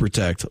pass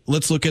protect.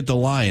 Let's look at the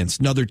Lions,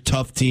 another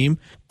tough team.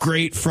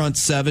 Great front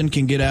seven,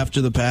 can get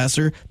after the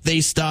passer.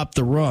 They stop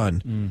the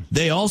run.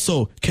 They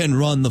also can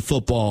run the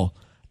football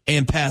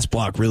and pass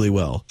block really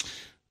well.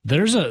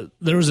 There was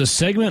a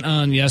segment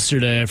on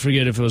yesterday. I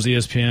forget if it was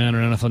ESPN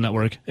or NFL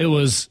Network. It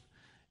was,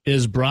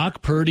 is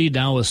Brock Purdy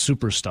now a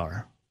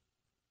superstar?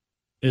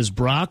 Is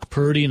Brock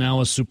Purdy now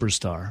a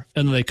superstar?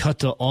 And they cut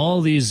to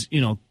all these,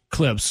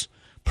 clips.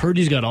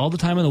 Purdy's got all the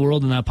time in the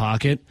world in that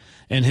pocket,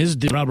 and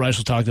Rob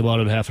Reischel talked about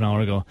it half an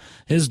hour ago.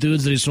 His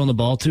dudes that he's throwing the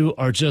ball to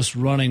are just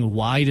running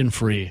wide and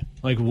free,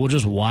 we're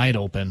just wide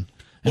open.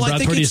 And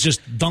Brock Purdy's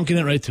just dunking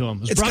it right to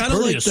him. Is Brock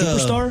Purdy a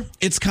superstar?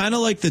 It's kind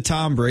of like the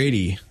Tom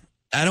Brady.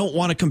 I don't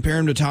want to compare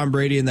him to Tom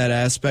Brady in that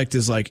aspect,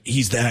 is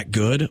he's that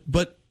good.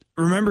 But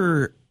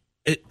remember,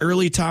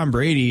 early Tom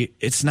Brady,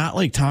 it's not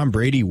like Tom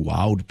Brady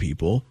wowed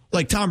people.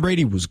 Tom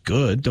Brady was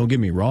good, don't get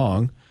me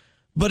wrong.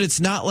 But it's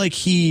not like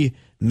he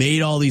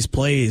made all these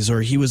plays,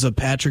 or he was a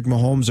Patrick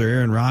Mahomes or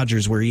Aaron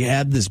Rodgers where he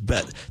had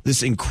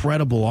this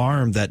incredible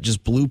arm that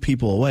just blew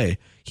people away.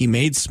 He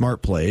made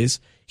smart plays.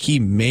 He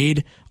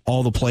made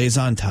all the plays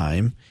on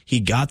time. He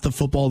got the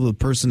football to the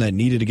person that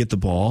needed to get the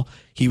ball.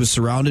 He was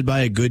surrounded by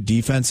a good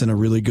defense and a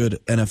really good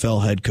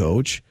NFL head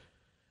coach.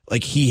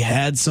 He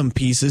had some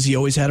pieces. He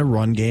always had a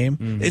run game.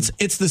 Mm-hmm.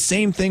 It's the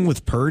same thing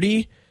with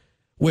Purdy,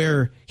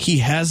 where he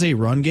has a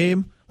run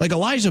game.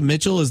 Elijah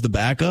Mitchell is the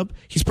backup.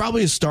 He's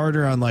probably a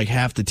starter on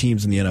half the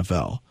teams in the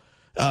NFL.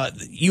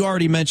 You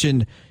already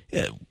mentioned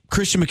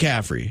Christian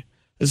McCaffrey.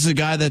 This is a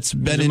guy that's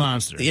been a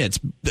monster. Yeah,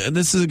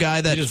 this is a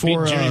guy that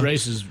for Jerry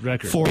Rice's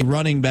record for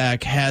running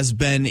back has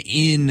been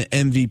in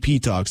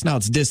MVP talks. Now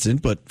it's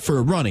distant, but for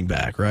a running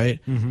back, right?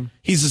 Mm-hmm.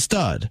 He's a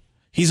stud.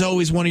 He's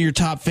always one of your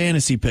top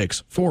fantasy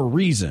picks for a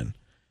reason.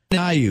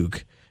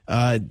 Ayuk,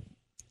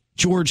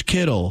 George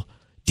Kittle,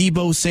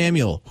 Deebo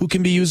Samuel, who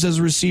can be used as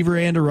a receiver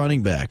and a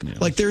running back.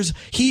 Yeah.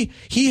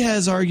 He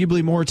has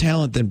arguably more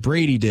talent than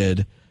Brady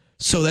did.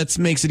 So that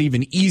makes it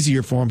even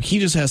easier for him. He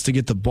just has to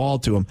get the ball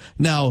to him.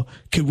 Now,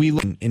 could we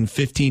look in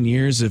 15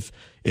 years if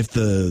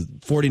the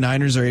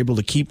 49ers are able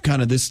to keep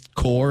kind of this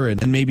core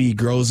and maybe he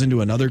grows into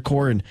another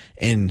core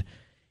and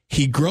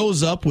he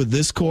grows up with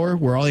this core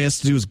where all he has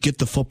to do is get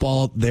the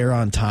football there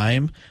on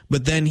time,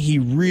 but then he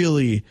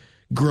really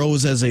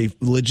grows as a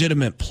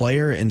legitimate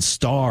player and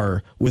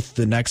star with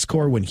the next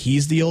core when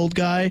he's the old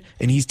guy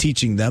and he's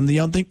teaching them the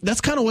young thing.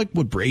 That's kind of like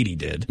what Brady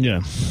did.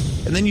 Yeah.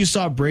 And then you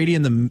saw Brady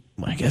in the,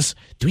 I guess,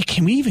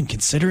 can we even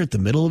consider it the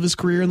middle of his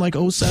career in like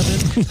 07?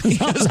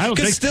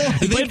 Because still,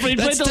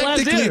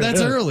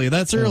 that's early.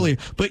 That's early.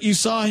 But you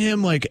saw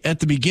him like at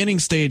the beginning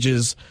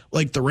stages,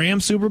 like the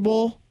Rams Super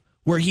Bowl,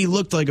 where he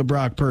looked like a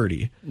Brock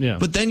Purdy. Yeah.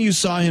 But then you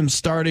saw him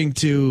starting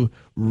to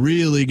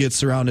really get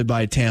surrounded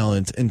by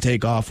talent and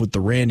take off with the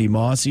Randy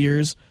Moss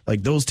years.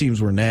 Like those teams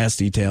were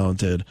nasty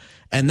talented.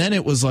 And then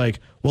it was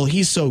like, well,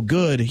 he's so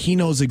good. He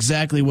knows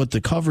exactly what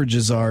the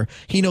coverages are.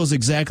 He knows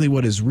exactly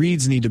what his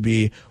reads need to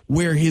be,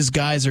 where his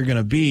guys are going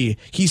to be.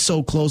 He's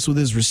so close with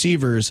his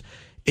receivers.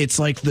 It's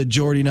like the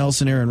Jordy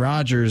Nelson, Aaron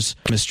Rodgers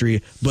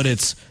chemistry, but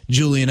it's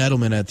Julian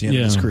Edelman at the end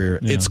of his career.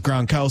 Yeah. It's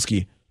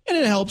Gronkowski. And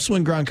it helps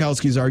when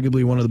Gronkowski's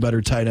arguably one of the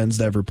better tight ends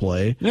to ever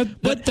play.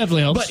 That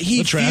definitely helps. But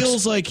he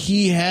feels like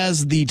he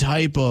has the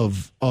type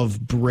of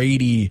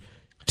Brady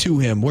to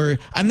him, where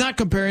I'm not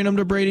comparing him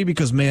to Brady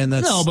because, man,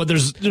 that's... No, but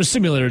there's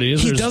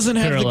similarities. He doesn't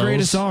have parallels. the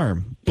greatest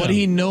arm, but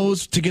he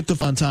knows to get the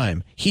fun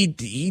time.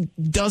 He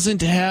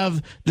doesn't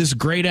have this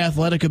great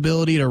athletic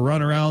ability to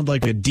run around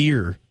like a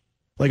deer,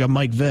 like a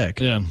Mike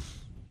Vick. Yeah.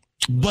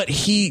 But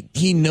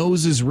he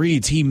knows his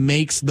reads. He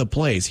makes the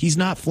plays. He's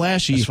not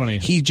flashy. That's funny.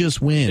 He just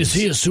wins. Is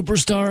he a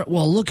superstar?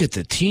 Well, look at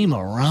the team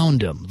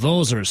around him.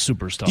 Those are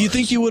superstars. Do you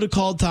think you would have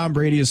called Tom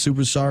Brady a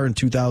superstar in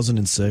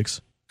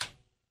 2006?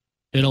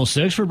 In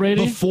 06 for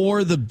Brady?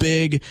 Before the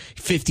big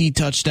 50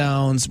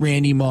 touchdowns,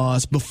 Randy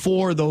Moss,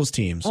 before those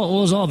teams. Oh,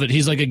 what was all of it?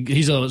 He's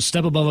a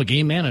step above a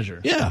game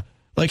manager. Yeah.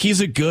 Like,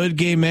 he's a good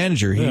game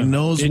manager. He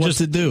knows what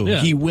to do. Yeah.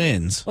 He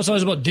wins. Well, it's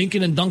always about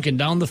dinking and dunking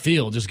down the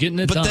field, just getting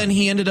it done. But then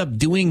he ended up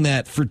doing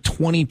that for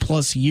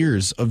 20-plus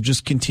years of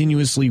just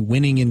continuously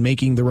winning and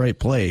making the right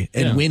play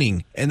and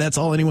winning. And that's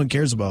all anyone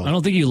cares about. I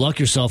don't think you luck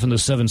yourself into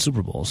 7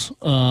 Super Bowls.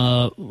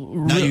 Now,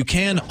 you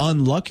can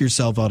unluck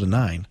yourself out of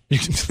 9.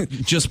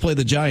 Just play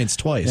the Giants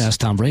twice. Yeah, that's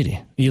Tom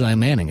Brady. Eli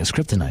Manning is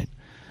kryptonite.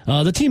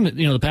 The team,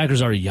 the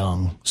Packers are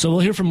young. So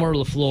we'll hear from more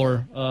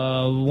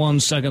LaFleur. 1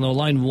 second, though.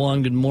 Line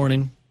 1, good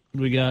morning. What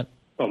do we got?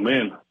 Oh,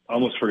 man. I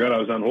almost forgot I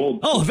was on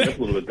hold. Oh, a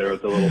little bit there.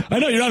 With the little... I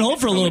know, you're on hold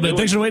for a little bit.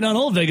 Thanks for waiting on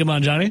hold,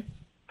 Vagabond Johnny.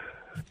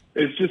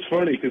 It's just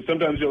funny because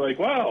sometimes you're like,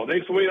 wow,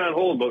 thanks for waiting on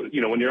hold. But,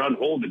 when you're on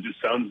hold, it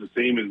just sounds the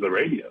same as the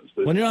radios.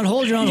 But when you're on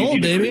hold,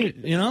 baby.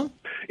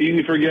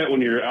 Easy to forget when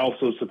you're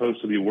also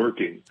supposed to be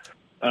working.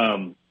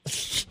 I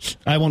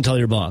won't tell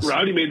your boss.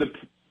 Rowdy made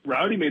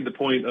the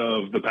point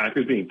of the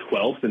Packers being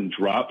 12th in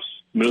drops,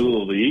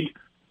 middle of the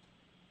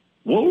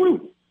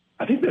league.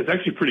 I think that's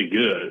actually pretty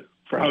good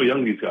for how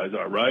young these guys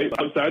are, right?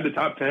 Outside the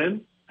top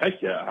 10,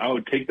 heck yeah, I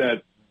would take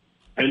that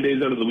 10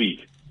 days out of the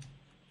week.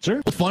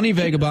 Sure. Funny,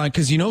 Vagabond,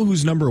 because you know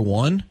who's number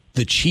 1?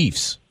 The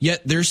Chiefs.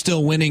 Yet they're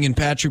still winning, and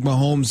Patrick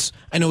Mahomes,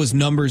 I know his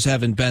numbers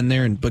haven't been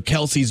there, but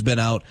Kelsey's been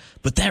out.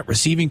 But that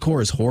receiving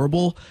core is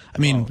horrible. I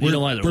mean,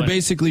 we're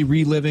basically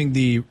reliving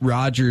the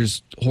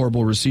Rodgers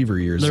horrible receiver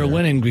years. They're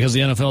winning because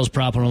the NFL is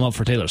propping them up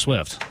for Taylor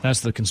Swift.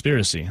 That's the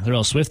conspiracy. They're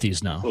all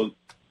Swifties now.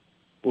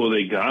 Well,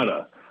 they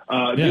gotta.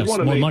 Just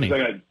want to more make, money.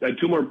 I got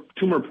two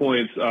more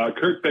points.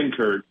 Kurt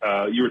Benkert,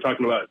 you were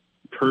talking about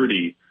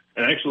Purdy,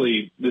 and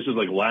actually, this is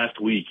like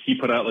last week. He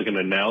put out like an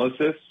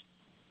analysis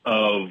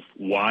of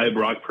why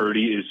Brock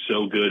Purdy is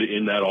so good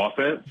in that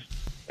offense,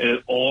 and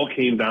it all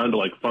came down to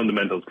like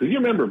fundamentals. Because you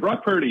remember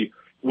Brock Purdy,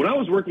 when I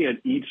was working at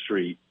Eat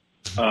Street,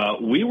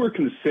 we were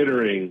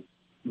considering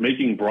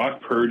making Brock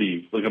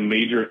Purdy like a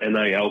major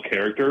NIL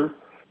character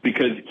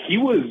because he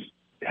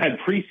had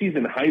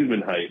preseason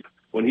Heisman hype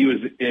when he was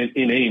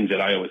in Ames at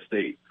Iowa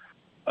State.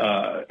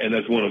 And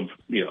that's one of,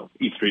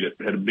 Eat Street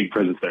had a big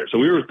presence there. So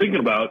we were thinking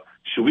about,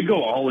 should we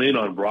go all in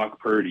on Brock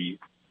Purdy?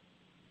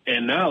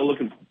 And now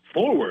looking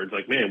forward,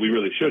 like, man, we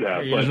really should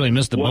have. You really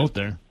missed the boat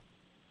there.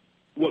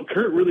 What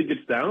Kurt really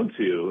gets down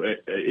to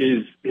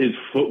is his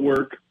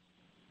footwork,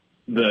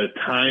 the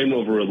time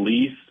of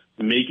release,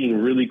 making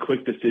really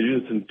quick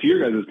decisions. And to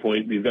your guys'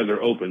 point, these guys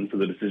are open, so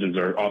the decisions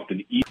are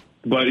often easy.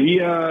 But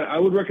I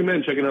would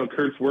recommend checking out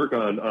Kurt's work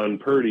on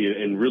Purdy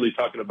and really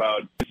talking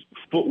about his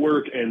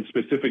footwork and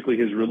specifically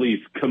his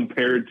release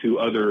compared to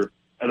other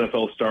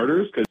NFL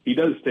starters, because he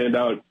does stand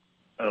out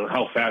on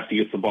how fast he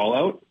gets the ball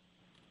out.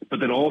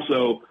 But then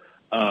also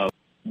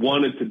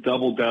wanted to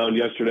double down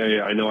yesterday.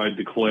 I know I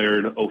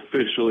declared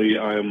officially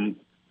I'm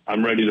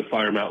ready to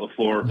fire Matt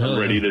LaFleur. I'm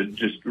ready to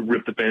just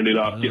rip the Band-Aid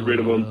off, get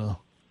rid of him.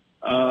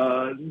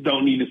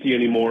 Don't need to see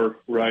any more,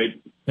 right?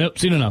 Yep,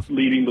 seen enough.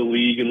 Leading the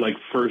league in like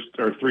first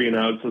or 3 and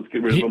outs. Let's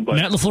get rid of him. But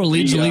Matt LaFleur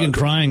leads the league in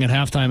crying at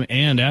halftime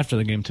and after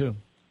the game, too.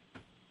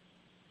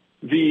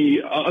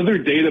 The other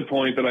data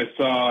point that I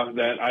saw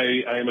that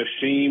I am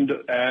ashamed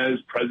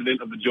as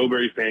president of the Joe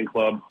Barry fan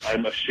club,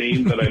 I'm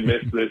ashamed that I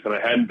missed this and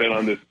I hadn't been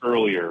on this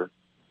earlier.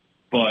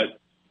 But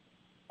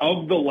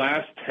of the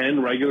last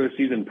 10 regular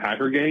season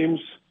Packer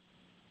games,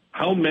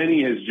 how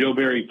many has Joe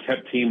Barry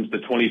kept teams to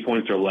 20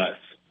 points or less?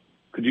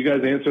 Could you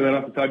guys answer that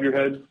off the top of your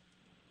head?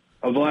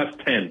 Of the last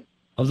 10.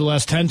 Of the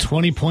last 10,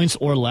 20 points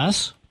or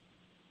less?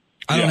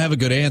 I don't have a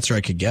good answer.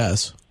 I could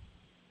guess.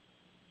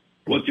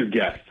 What's your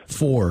guess?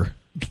 4.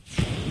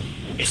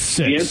 6.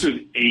 The answer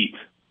is 8.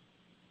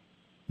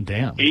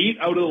 Damn. 8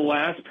 out of the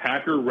last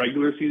Packer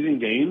regular season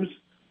games,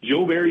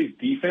 Joe Barry's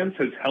defense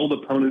has held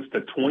opponents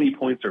to 20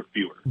 points or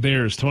fewer.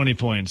 Bears, 20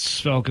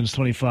 points. Falcons,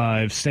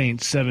 25.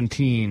 Saints,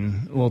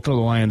 17. Well, throw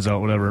the Lions out,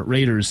 whatever.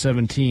 Raiders,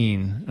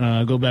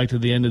 17. Go back to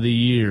the end of the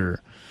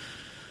year.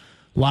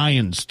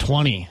 Lions,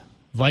 20.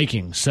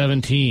 Vikings,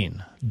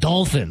 17.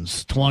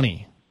 Dolphins,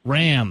 20.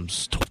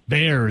 Rams,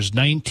 Bears,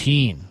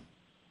 19.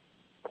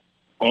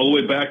 All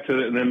the way back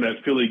to and then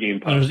that Philly game.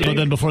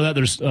 Then before that,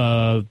 there's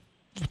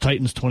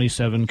Titans,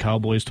 27.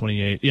 Cowboys,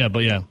 28. Yeah,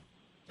 but yeah,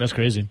 that's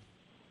crazy.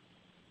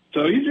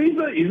 So he's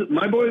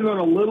my boy's on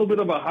a little bit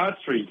of a hot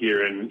streak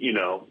here, and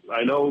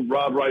I know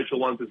Rob Reichel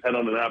wants his head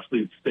on an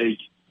absolute stake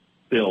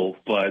still,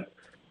 but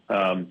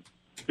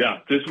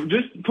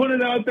just put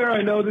it out there.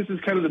 I know this is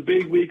kind of the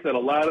big week that a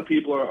lot of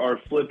people are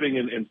flipping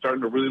and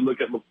starting to really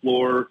look at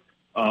LaFleur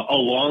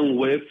along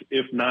with,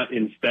 if not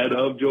instead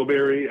of, Joe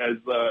Barry as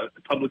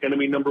public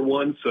enemy number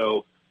one.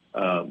 So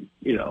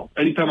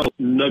anytime a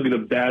nugget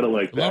of data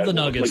like that, Love the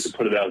Nuggets. I'd like to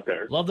put it out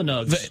there. Love the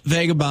Nuggets.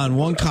 Vagabond,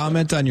 one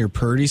comment on your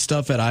Purdy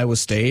stuff at Iowa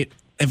State.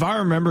 If I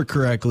remember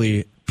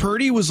correctly,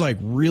 Purdy was like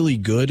really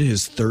good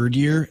his third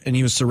year, and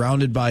he was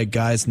surrounded by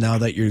guys. Now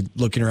that you're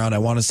looking around, I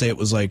want to say it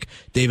was like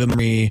David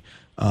Murray,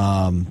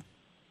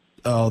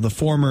 the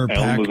former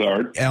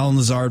Alan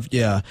Lazard.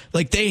 Yeah.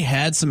 Like they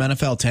had some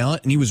NFL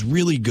talent and he was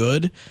really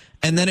good.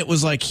 And then it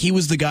was like he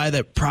was the guy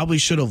that probably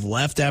should have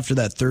left after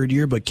that third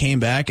year, but came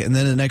back. And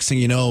then the next thing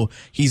you know,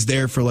 he's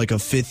there for like a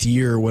 5th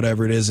year or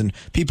whatever it is. And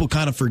people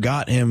kind of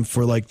forgot him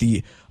for like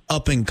the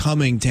up and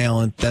coming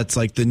talent that's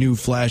like the new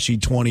flashy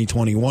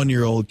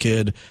 21-year-old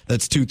kid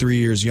that's 2-3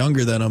 years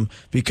younger than him,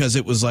 because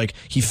it was like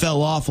he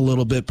fell off a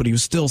little bit, but he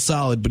was still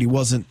solid, but he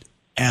wasn't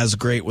as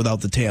great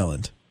without the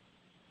talent.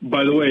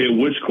 By the way,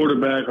 which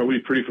quarterback are we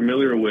pretty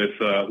familiar with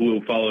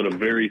who followed a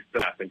very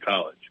path in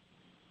college?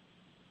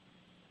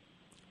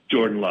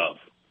 Jordan Love,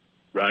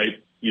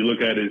 right? You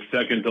look at his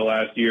second to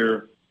last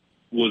year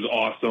was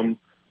awesome,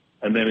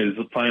 and then his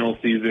final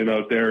season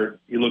out there,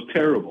 he looked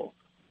terrible.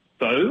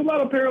 So there's a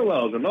lot of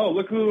parallels. And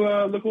look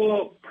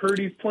who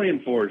Purdy's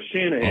playing for,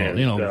 Shanahan.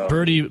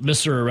 Purdy,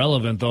 Mr.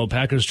 Irrelevant, though.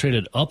 Packers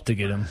traded up to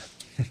get him.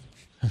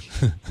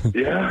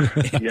 Yeah,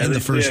 in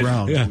the first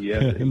round.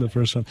 Yeah, in the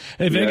first round.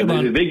 Hey,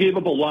 Vagabond. They gave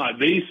up a lot.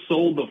 They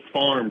sold the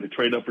farm to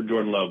trade up for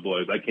Jordan Love,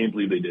 boys. I can't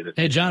believe they did it.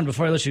 Hey, John,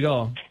 before I let you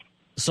go,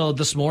 so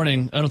this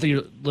morning, I don't think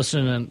you're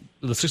listening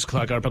to the 6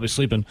 o'clock hour, probably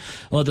sleeping.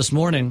 Well, this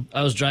morning,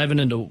 I was driving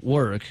into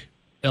work.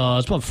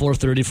 It's about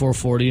 4:30,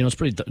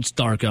 4:40. It's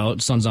dark out.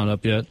 The sun's not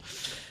up yet.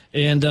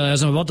 And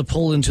as I'm about to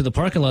pull into the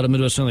parking lot of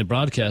Midwest Family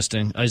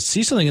Broadcasting, I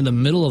see something in the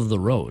middle of the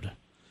road.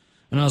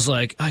 And I was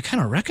like, I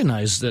kind of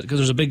recognize that because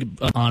there's a big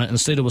on it in the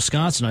state of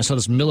Wisconsin. I saw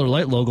this Miller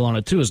Lite logo on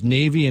it, too. It's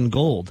navy and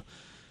gold.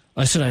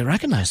 I said, I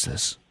recognize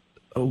this.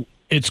 Oh,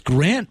 it's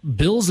Grant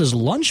Bill's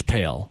lunch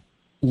pail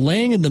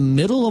laying in the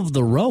middle of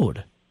the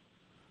road.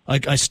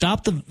 Like I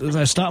stopped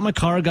my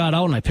car, got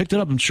out, and I picked it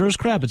up, and sure as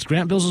crap, it's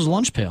Grant Bill's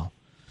lunch pail.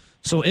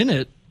 So in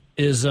it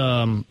is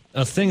a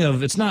thing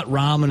of, it's not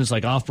ramen, it's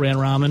like off-brand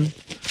ramen.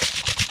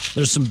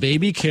 There's some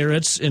baby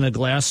carrots in a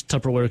glass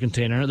Tupperware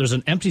container. There's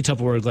an empty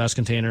Tupperware glass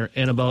container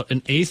and about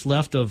an eighth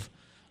left of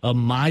a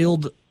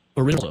mild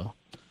original.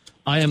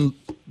 I am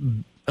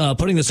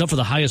putting this up for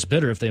the highest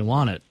bidder if they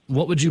want it.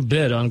 What would you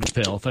bid on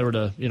Pail if I were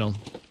to,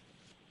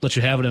 let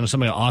you have it in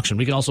some auction?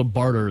 We can also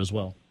barter as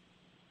well.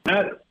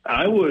 That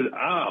I would.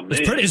 Man.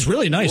 It's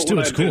really nice, too.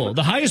 It's cool.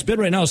 The highest bid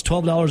right now is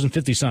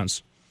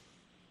 $12.50.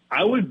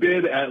 I would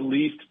bid at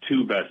least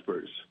 2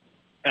 Vespers.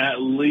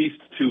 At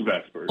least 2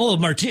 Vespers. Oh,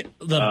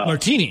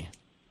 martini.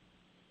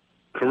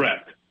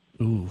 Correct.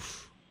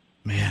 Oof,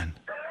 man.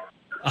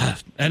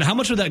 And how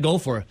much would that go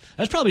for?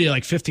 That's probably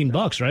like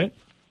 $15, right?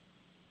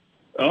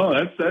 Oh,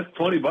 that's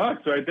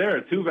 $20 right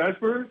there. 2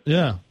 Vespers.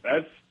 Yeah,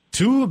 that's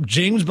 2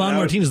 James Bond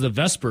martinis. The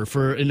Vesper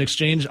for in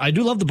exchange. I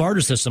do love the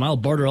barter system. I'll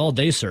barter all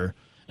day, sir.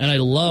 And I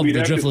love the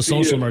Driftless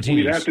Social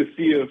martinis. We'd have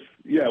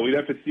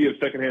to see if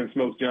Secondhand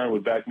Smokes John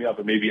would back me up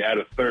and maybe add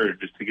a third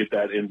just to get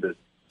that in the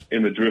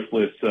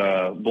Driftless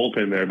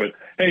bullpen there. But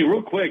hey,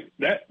 real quick,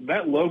 that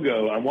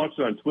logo, I'm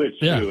watching on Twitch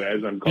too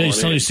as I'm calling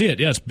you see it.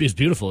 Yeah, it's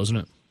beautiful, isn't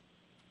it?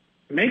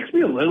 It makes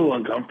me a little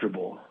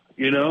uncomfortable.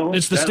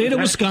 It's the state of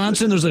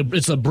Wisconsin.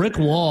 It's a brick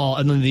wall,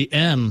 and then the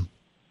M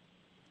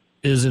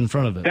is in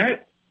front of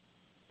it.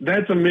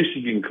 That's a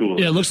Michigan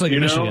cooler. Yeah, it looks like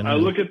Michigan. I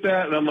look at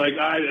that and I'm like,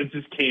 I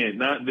just can't.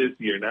 Not this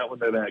year. Not when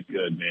they're that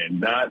good, man.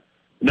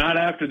 Not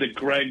after the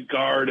Greg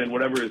Gard and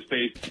whatever his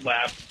face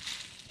slap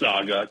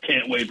saga.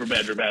 Can't wait for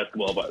Badger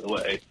basketball, by the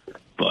way.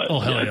 But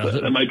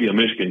that might be a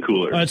Michigan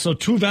cooler. All right, so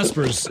 2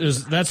 Vespers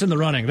that's in the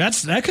running.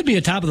 That could be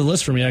a top of the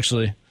list for me,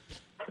 actually.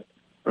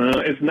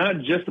 It's not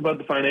just about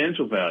the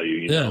financial value.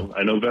 You know?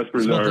 I know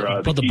Vespers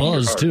are but the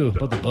buzz too.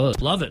 About the buzz.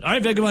 Love it. All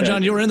right, Vagabond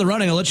John, you were in the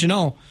running. I'll let you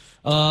know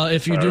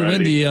if you do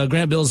win the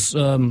Grant Bill's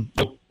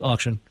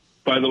auction.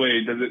 By the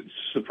way, does it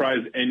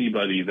surprise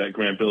anybody that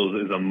Grant Bills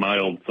is a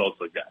mild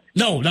salsa guy?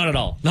 No, not at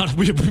all.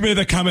 We made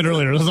that comment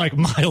earlier. It was like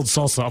mild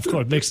salsa. Of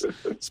course,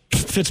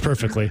 fits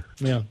perfectly.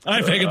 Yeah. All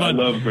right, Vagabond.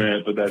 I love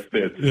Grant, but that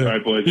fits. Yeah. All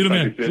right, boys. You the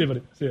man. See you,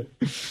 buddy. See you.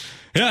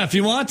 Yeah, if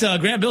you want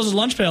Grant Bills'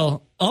 lunch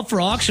pail up for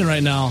auction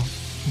right now,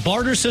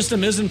 barter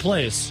system is in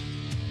place.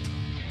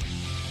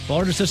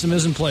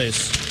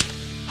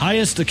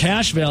 Highest the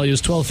cash value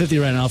is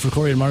 $12.50 right now for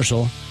Corey and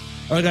Marshall.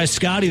 Our guy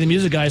Scotty, the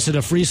music guy, said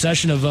a free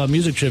session of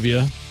music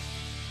trivia.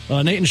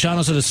 Nate and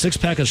Shano said a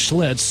 6-pack of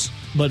Schlitz,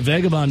 but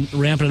Vagabond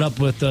ramping it up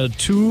with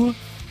 2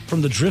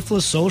 from the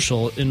Driftless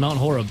Social in Mount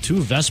Horeb,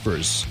 2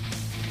 Vespers.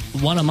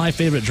 One of my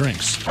favorite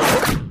drinks.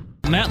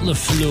 Matt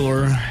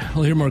LaFleur,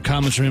 we'll hear more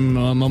comments from him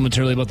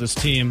momentarily about this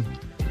team.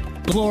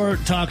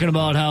 LaFleur talking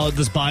about how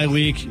this bye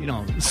week,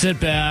 sit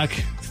back,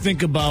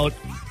 think about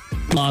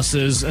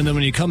losses, and then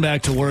when you come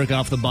back to work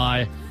off the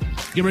bye,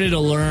 get ready to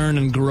learn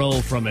and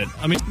grow from it.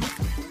 I mean,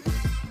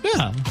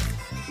 yeah,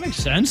 makes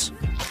sense.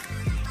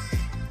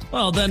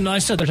 Well, then I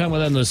said they're talking about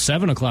that in the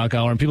 7 o'clock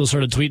hour, and people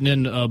started tweeting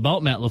in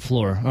about Matt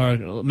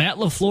LaFleur. Matt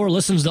LaFleur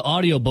listens to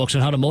audiobooks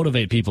on how to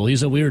motivate people.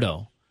 He's a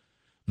weirdo.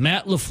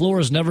 Matt LaFleur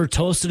has never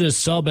toasted his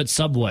sub at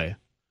Subway.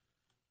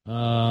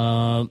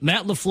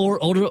 Matt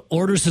LaFleur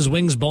orders his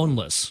wings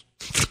boneless.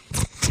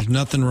 There's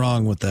nothing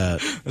wrong with that.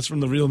 That's from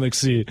the Real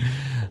McSee.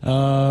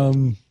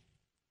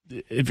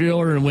 If you're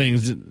ordering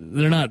wings,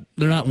 they're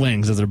not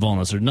wings if they're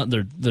boneless.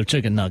 They're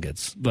chicken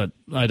nuggets. But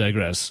I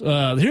digress.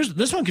 Here's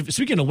this one.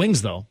 Speaking of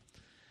wings, though,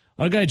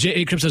 our guy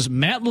J.A. Crip says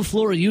Matt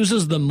LaFleur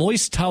uses the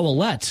moist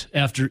towelette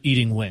after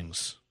eating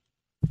wings.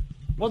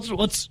 What's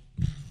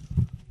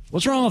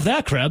wrong with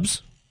that,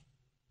 Krebs?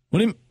 What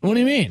do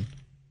you mean?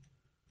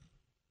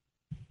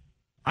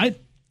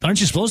 Aren't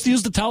you supposed to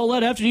use the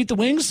towelette after you eat the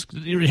wings?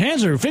 Your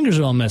hands or fingers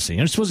are all messy.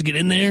 Aren't you supposed to get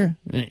in there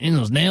in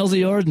those nails of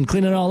yours and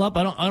clean it all up?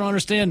 I don't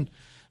understand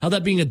how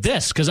that being a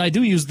diss, because I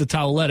do use the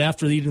towelette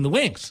after eating the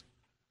wings.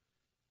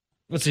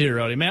 Let's see here,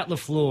 Rowdy. Matt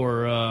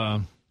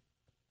LaFleur.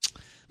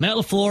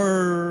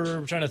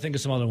 I'm trying to think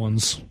of some other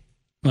ones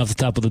off the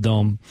top of the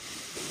dome.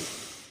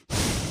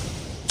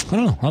 I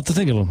don't know. I'll have to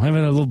think of them. I'm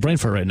having a little brain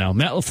fart right now.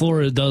 Matt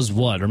LaFleur does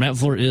what? Or Matt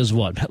LaFleur is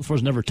what? Matt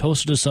LaFleur's never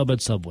toasted a sub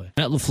at Subway.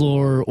 Matt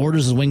LaFleur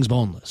orders his wings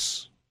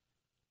boneless.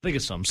 Think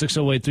of some.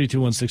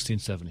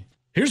 608-321-1670.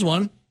 Here's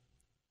one.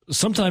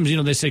 Sometimes,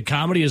 they say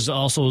comedy is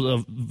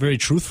also very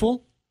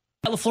truthful.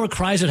 Matt LaFleur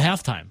cries at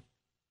halftime.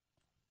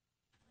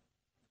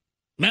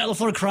 Matt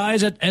LaFleur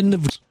cries at end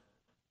of...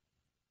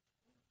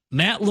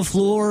 Matt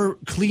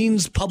LaFleur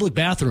cleans public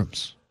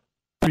bathrooms.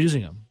 We're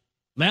using them.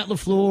 Matt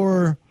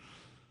LaFleur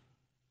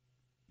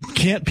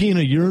can't pee in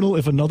a urinal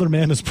if another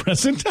man is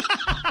present.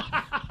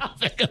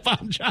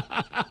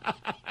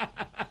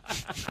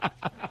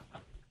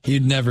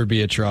 You'd never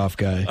be a trough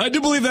guy. I do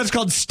believe that's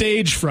called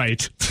stage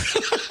fright.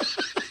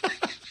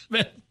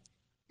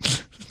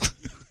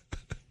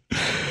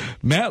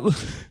 Matt,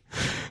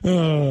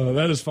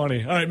 that is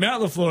funny. All right,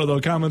 Matt LaFleur, though,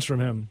 comments from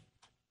him.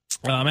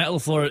 Matt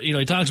LaFleur,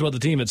 he talks about the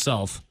team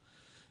itself.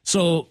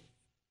 So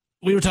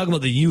we were talking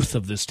about the youth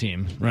of this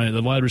team, right?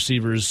 The wide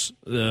receivers,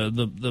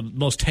 the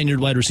most tenured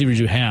wide receivers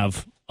you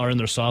have are in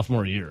their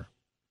sophomore year.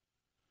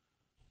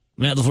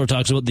 Matt LaFleur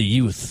talks about the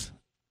youth.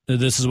 Is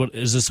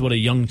this what a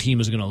young team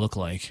is going to look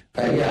like?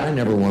 Yeah, I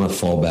never want to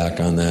fall back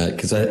on that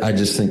because I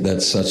just think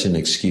that's such an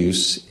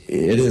excuse.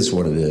 It is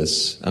what it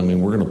is. I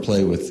mean, we're going to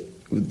play with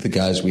the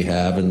guys we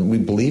have, and we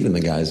believe in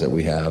the guys that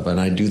we have. And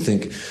I do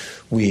think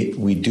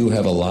we do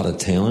have a lot of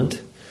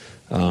talent.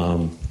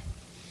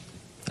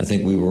 I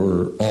think we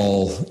were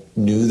all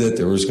knew that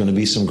there was going to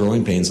be some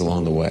growing pains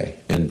along the way,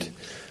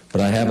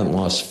 but I haven't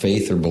lost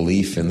faith or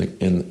belief in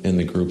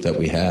the group that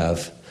we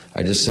have.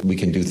 I just think we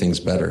can do things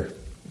better,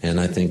 and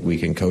I think we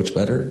can coach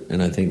better,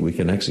 and I think we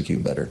can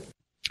execute better.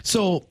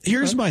 So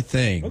here's my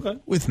thing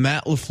with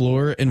Matt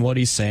LaFleur and what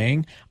he's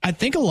saying. I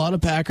think a lot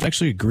of Packers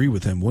actually agree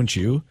with him, wouldn't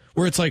you?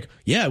 Where it's like,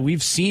 yeah,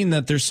 we've seen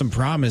that there's some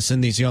promise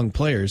in these young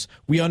players.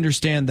 We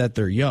understand that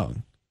they're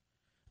young.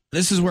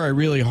 This is where I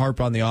really harp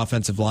on the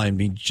offensive line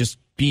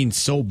being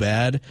so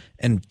bad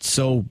and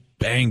so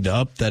banged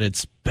up that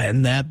it's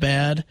been that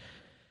bad.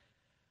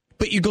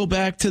 But you go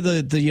back to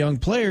the young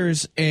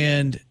players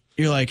and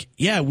you're like,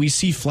 yeah, we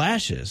see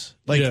flashes.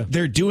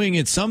 They're doing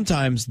it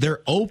sometimes.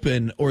 They're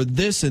open or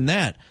this and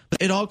that.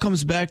 But it all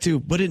comes back to,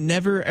 but it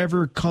never,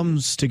 ever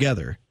comes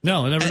together.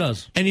 No, it never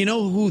does. And you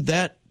know who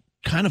that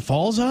kind of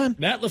falls on?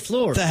 Matt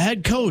LaFleur. The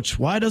head coach.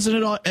 Why doesn't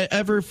it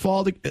ever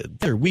fall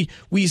together?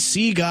 We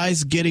see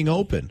guys getting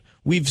open.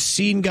 We've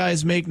seen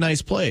guys make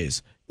nice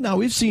plays. Now,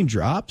 we've seen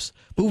drops,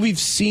 but we've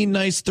seen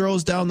nice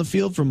throws down the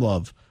field from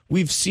Love.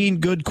 We've seen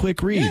good,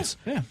 quick reads.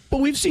 Yeah.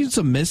 But we've seen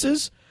some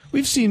misses.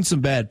 We've seen some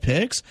bad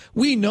picks.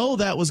 We know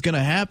that was going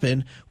to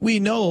happen. We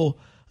know,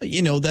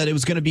 that it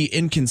was going to be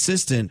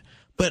inconsistent.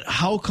 But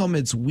how come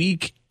it's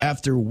week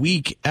after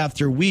week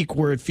after week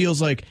where it feels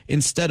like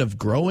instead of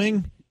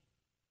growing,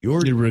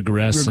 you're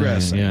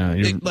regressing. Yeah.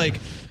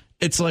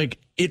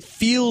 It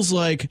feels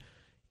like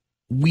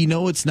we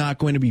know it's not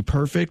going to be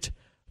perfect,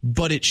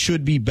 but it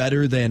should be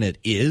better than it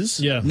is.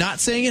 Yeah. Not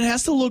saying it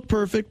has to look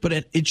perfect,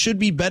 but it should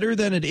be better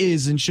than it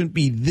is and shouldn't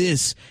be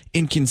this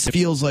inconsistent.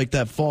 Feels like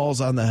that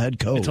falls on the head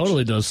coach. It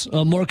totally does.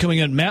 More coming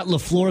in. Matt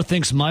LaFleur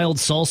thinks mild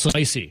salsa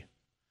spicy.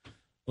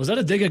 Was that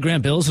a dig at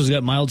Grant Bills who's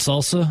got mild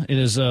salsa in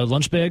his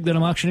lunch bag that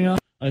I'm auctioning off?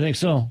 I think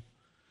so.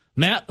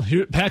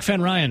 Pac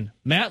fan Ryan,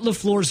 Matt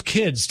LaFleur's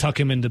kids tuck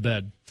him into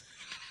bed.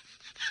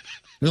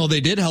 No,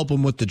 they did help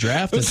him with the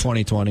draft in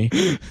 2020.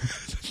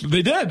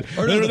 They did. They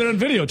were there on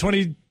video.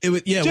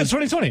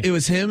 2020. It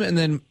was him, and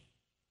then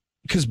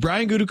because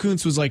Brian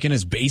Gutekunst was like in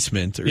his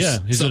basement or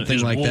something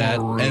like that,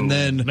 and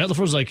then Matt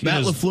LaFleur's like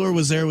Matt LaFleur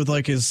was there with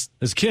like his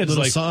kids,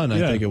 little son, I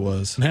think it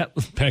was.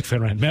 Pac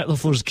fan Ryan. Matt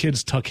LaFleur's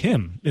kids tuck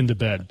him into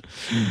bed.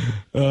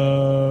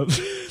 There's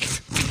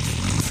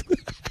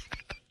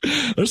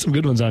some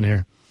good ones on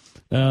here.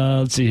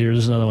 Let's see here.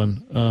 There's another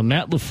one.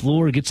 Matt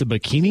LaFleur gets a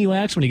bikini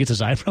wax when he gets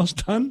his eyebrows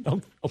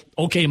done.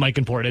 Okay, Mike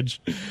and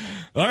Portage.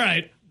 All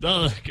right.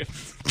 All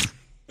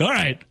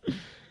right.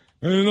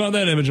 I don't want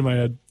that image in my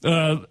head.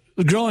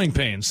 Growing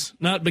pains,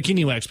 not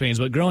bikini wax pains,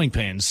 but growing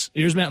pains.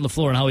 Here's Matt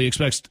LaFleur and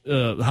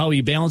how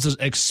he balances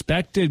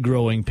expected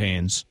growing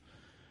pains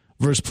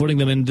versus putting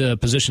them into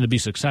position to be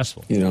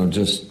successful.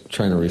 Just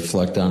trying to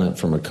reflect on it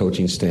from a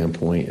coaching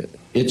standpoint.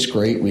 It's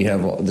great. We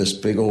have this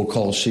big old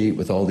call sheet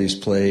with all these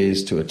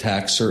plays to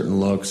attack certain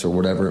looks or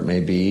whatever it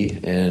may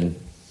be, and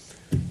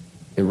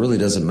it really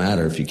doesn't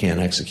matter if you can't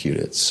execute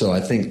it. So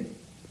I think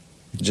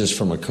just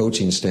from a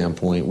coaching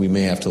standpoint, we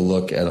may have to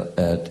look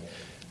at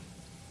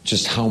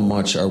just how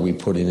much are we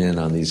putting in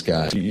on these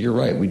guys. You're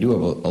right. We do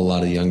have a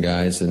lot of young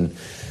guys, and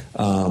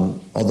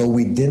although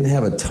we didn't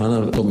have a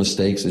ton of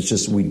mistakes, it's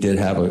just we did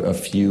have a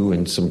few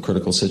in some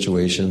critical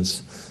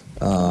situations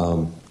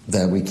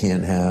that we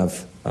can't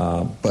have.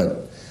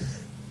 But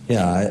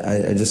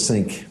I just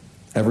think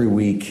every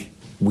week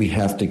we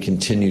have to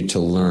continue to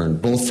learn,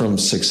 both from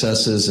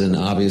successes and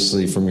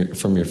obviously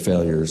from your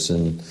failures.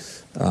 And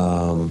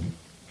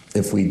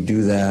if we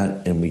do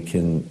that and we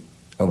can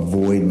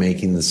avoid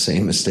making the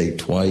same mistake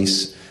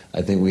twice,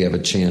 I think we have a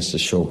chance to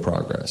show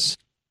progress.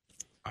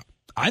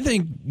 I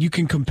think you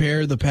can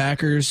compare the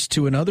Packers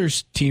to another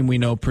team we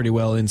know pretty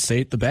well in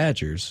state, the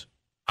Badgers.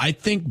 I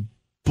think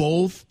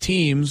both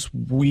teams,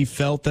 we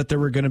felt that there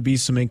were going to be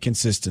some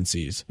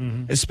inconsistencies,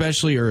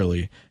 especially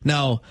early.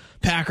 Now,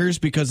 Packers,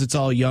 because it's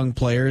all young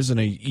players and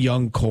a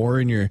young core,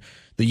 and you're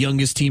the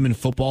youngest team in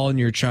football, and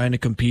you're trying to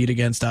compete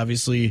against,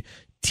 obviously,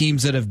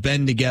 teams that have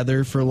been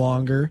together for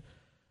longer.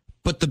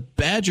 But the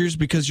Badgers,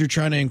 because you're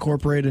trying to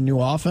incorporate a new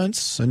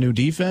offense, a new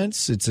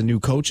defense, it's a new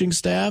coaching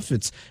staff,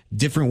 it's a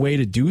different way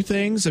to do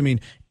things. I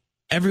mean,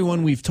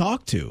 everyone we've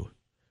talked to,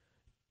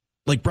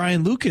 like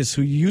Brian Lucas,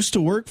 who used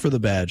to work for the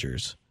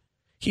Badgers,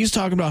 he's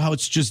talking about how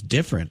it's just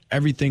different.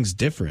 Everything's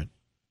different.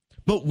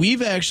 But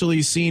we've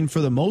actually seen, for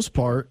the most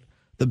part,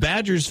 the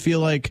Badgers feel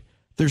like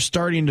they're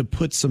starting to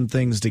put some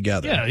things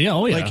together. Yeah.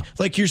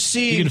 Like you're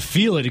seeing. You can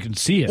feel it. You can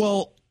see it.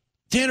 Well,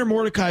 Tanner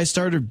Mordecai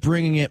started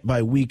bringing it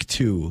by week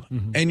 2.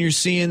 And you're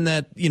seeing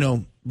that,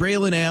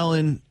 Braylon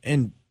Allen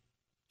and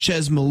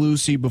Ches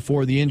Malusi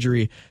before the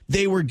injury,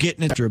 they were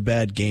getting it after a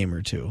bad game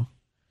or two.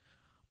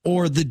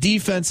 Or the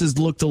defenses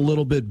looked a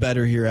little bit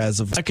better here as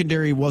of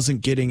secondary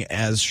wasn't getting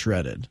as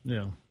shredded.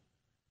 Yeah.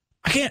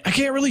 I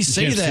can't really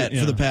say that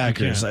for the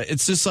Packers.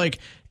 It's just like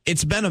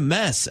it's been a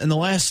mess, and the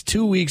last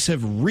 2 weeks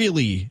have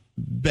really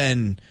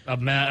been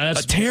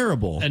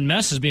terrible. And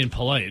mess is being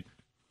polite.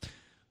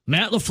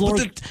 Matt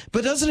LaFleur,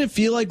 but doesn't it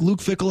feel like Luke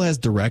Fickell has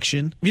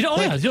direction?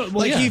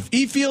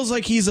 He feels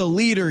like he's a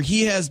leader.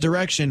 He has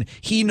direction.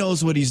 He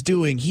knows what he's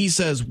doing. He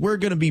says we're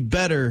going to be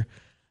better,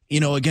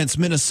 against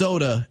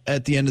Minnesota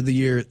at the end of the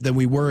year than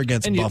we were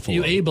against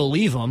Buffalo. You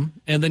believe him,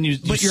 and then you're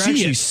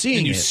actually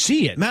seeing it. You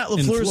see it. Matt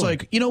LaFleur's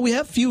like, we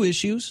have few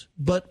issues,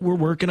 but we're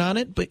working on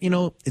it. But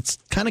it's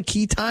kind of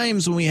key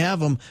times when we have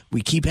them.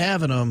 We keep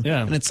having them,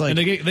 and it's like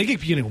and they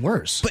keep getting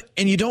worse.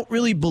 And you don't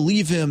really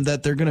believe him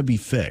that they're going to be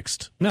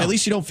fixed. No. At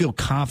least you don't feel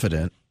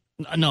confident.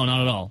 No,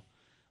 not at all.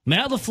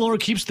 Matt LaFleur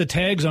keeps the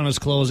tags on his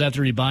clothes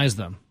after he buys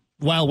them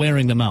while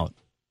wearing them out.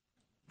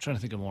 I'm trying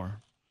to think of more.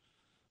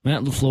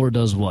 Matt LaFleur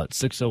does what?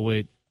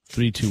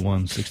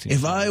 608-321-16.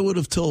 If I would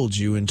have told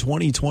you in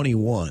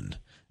 2021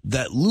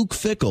 that Luke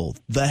Fickell,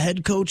 the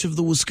head coach of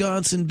the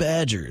Wisconsin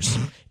Badgers,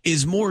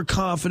 is more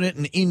confident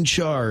and in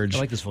charge, I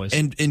like this voice,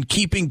 and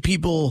keeping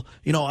people,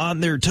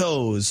 on their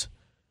toes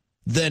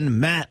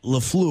than Matt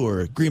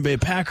LaFleur, Green Bay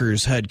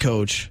Packers head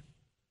coach,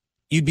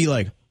 you'd be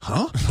like,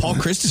 huh? Paul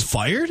Chryst is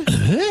fired?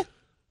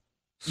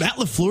 Matt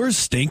LaFleur is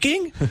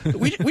stinking?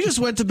 We just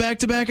went to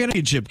back-to-back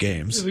championship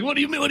games. What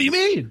do you mean? What do you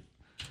mean?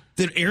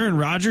 Did Aaron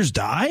Rodgers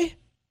die?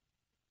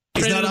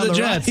 He's not on the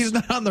Jets. He's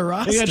not on the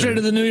roster. He got traded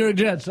to the New York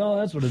Jets. Oh,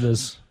 that's what it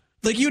is.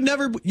 Like you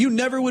never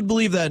would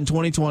believe that in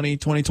 2020,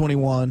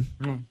 2021.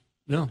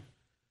 No.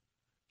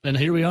 And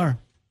here we are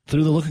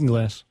through the looking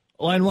glass.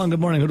 Line 1. Good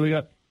morning. Who do we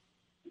got?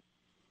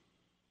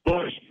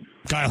 Boy,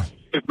 Kyle.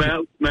 If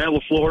Matt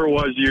LaFleur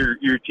was your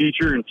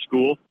teacher in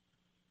school,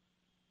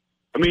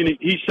 I mean,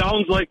 he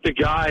sounds like the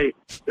guy.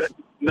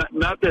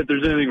 Not that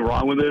there's anything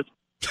wrong with this,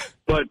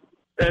 but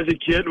as a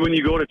kid when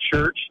you go to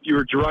church, you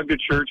were drugged to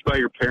church by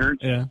your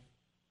parents. Yeah.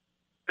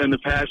 And the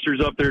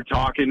pastor's up there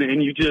talking,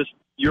 and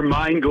your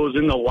mind goes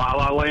into la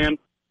la land.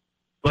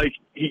 Like,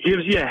 he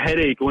gives you a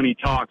headache when he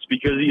talks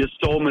because he is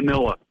so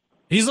Manila.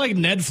 He's like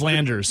Ned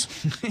Flanders.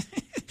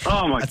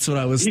 Oh my! That's what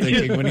I was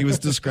thinking when he was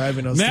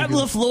describing us. Matt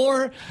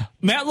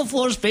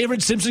LaFleur's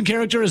favorite Simpson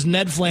character is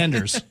Ned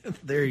Flanders.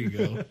 There you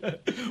go.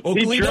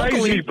 He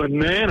drives me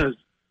bananas.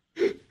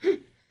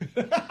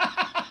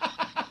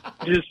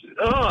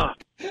 I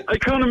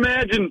couldn't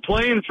imagine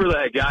playing for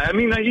that guy. I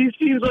mean, he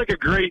seems like a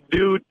great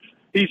dude.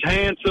 He's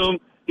handsome.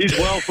 He's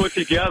well put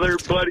together.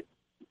 But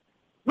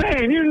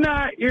man, you're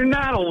not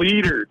a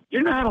leader.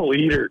 You're not a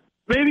leader.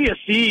 Maybe a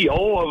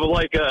CEO of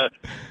like a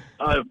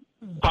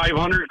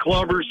 500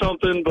 club or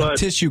something, but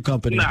tissue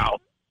company. No.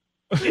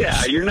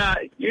 Yeah, you're not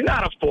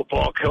a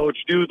football coach,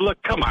 dude.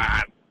 Look, come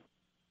on.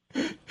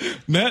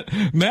 Matt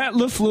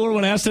LaFleur,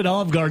 when asked at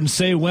Olive Garden,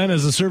 say when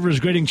as the server is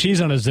grating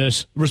cheese on his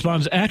dish,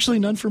 responds, actually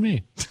none for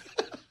me.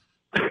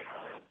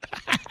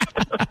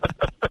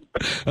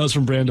 That was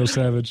from Brando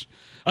Savage.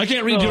 I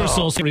can't read your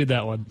soul, so read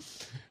that one.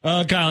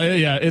 Kyle,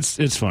 yeah,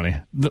 it's funny.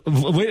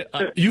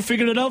 You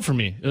figured it out for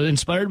me.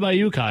 Inspired by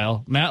you,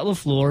 Kyle. Matt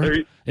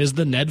LaFleur is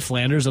the Ned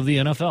Flanders of the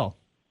NFL.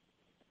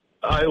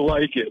 I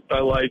like it.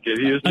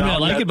 He is. I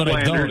like Ned it, but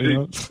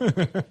Flanders. I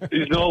don't.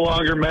 He's no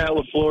longer Matt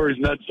LaFleur.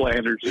 He's Ned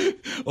Flanders.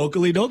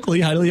 Oakley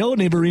dokley, Hidley Ho,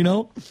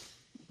 neighborino.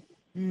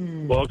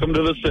 Welcome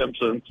to the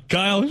Simpsons.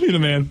 Kyle, you're the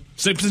man.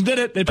 Simpsons did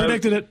it. They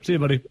predicted it. See you,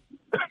 buddy.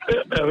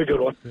 Have a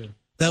good one.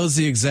 That was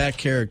the exact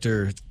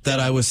character that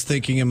I was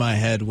thinking in my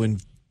head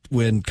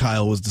when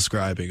Kyle was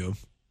describing him.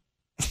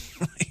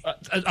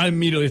 I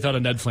immediately thought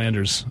of Ned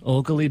Flanders.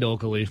 Oakley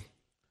dokley.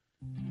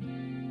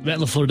 Matt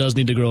LaFleur does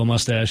need to grow a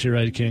mustache. You're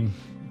right, King.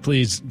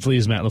 Please,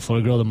 Matt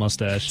LaFleur, grow the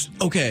mustache.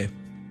 Okay.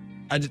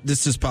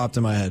 This just popped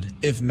in my head.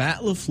 If Matt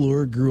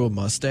LaFleur grew a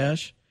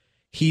mustache,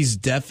 he's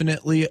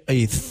definitely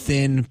a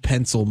thin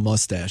pencil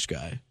mustache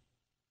guy.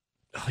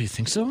 Oh, you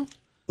think so?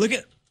 Look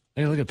at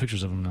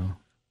pictures of him now.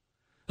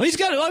 Oh, he's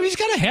got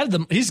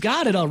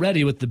it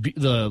already with the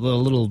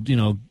little,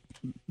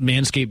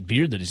 manscaped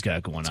beard that he's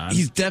got going on.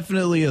 He's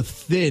definitely a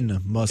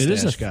thin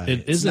mustache guy.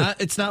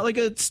 It's not like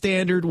a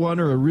standard one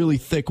or a really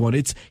thick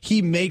one.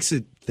 He makes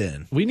it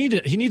thin.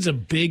 He needs a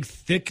big,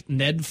 thick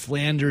Ned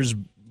Flanders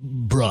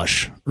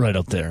brush right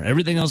up there.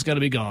 Everything else got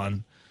to be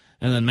gone.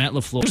 And then Matt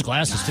LaFleur's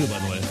glasses too, by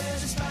the way.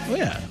 Oh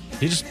yeah,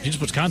 he just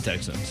puts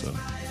contacts in. So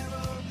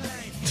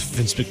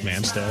Vince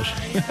McMahon stash.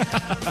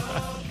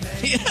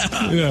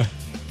 Yeah.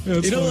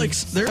 Like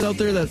there's out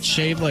there that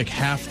shave like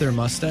half their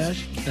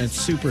mustache and it's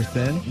super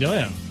thin. Oh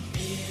yeah.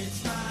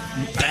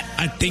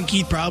 I think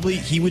he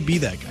would be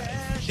that guy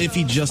if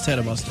he just had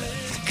a mustache.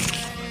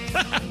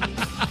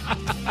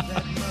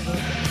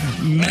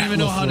 I don't even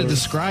know how to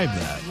describe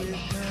that.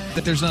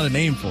 That there's not a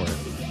name for it.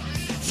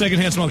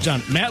 Secondhand Smoke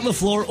John. Matt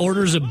LaFleur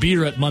orders a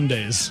beer at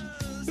Mondays.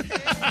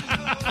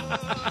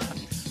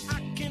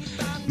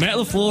 Matt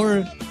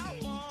LaFleur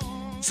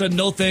said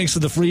no thanks to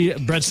the free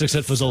breadsticks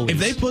at Fazoli's. If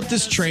they put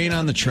this train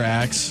on the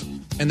tracks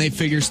and they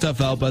figure stuff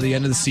out by the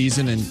end of the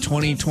season and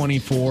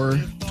 2024,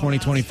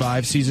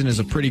 2025 season is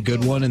a pretty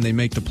good one and they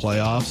make the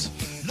playoffs,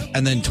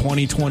 and then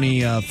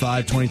 2025,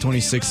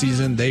 2026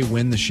 season, they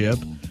win the ship,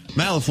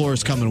 Matt LaFleur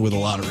is coming with a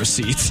lot of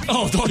receipts.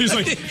 Oh, he's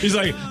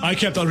like, I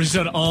kept on. He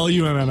said, all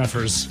you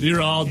MMFers,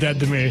 you're all dead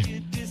to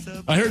me.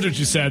 I heard what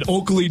you said.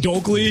 Oakley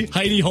dokley,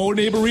 Hidley Ho,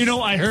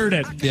 neighborino. I heard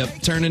it.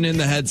 Yep, turning in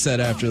the headset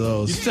after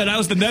those. You said I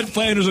was the Ned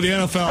Flanders of the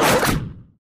NFL.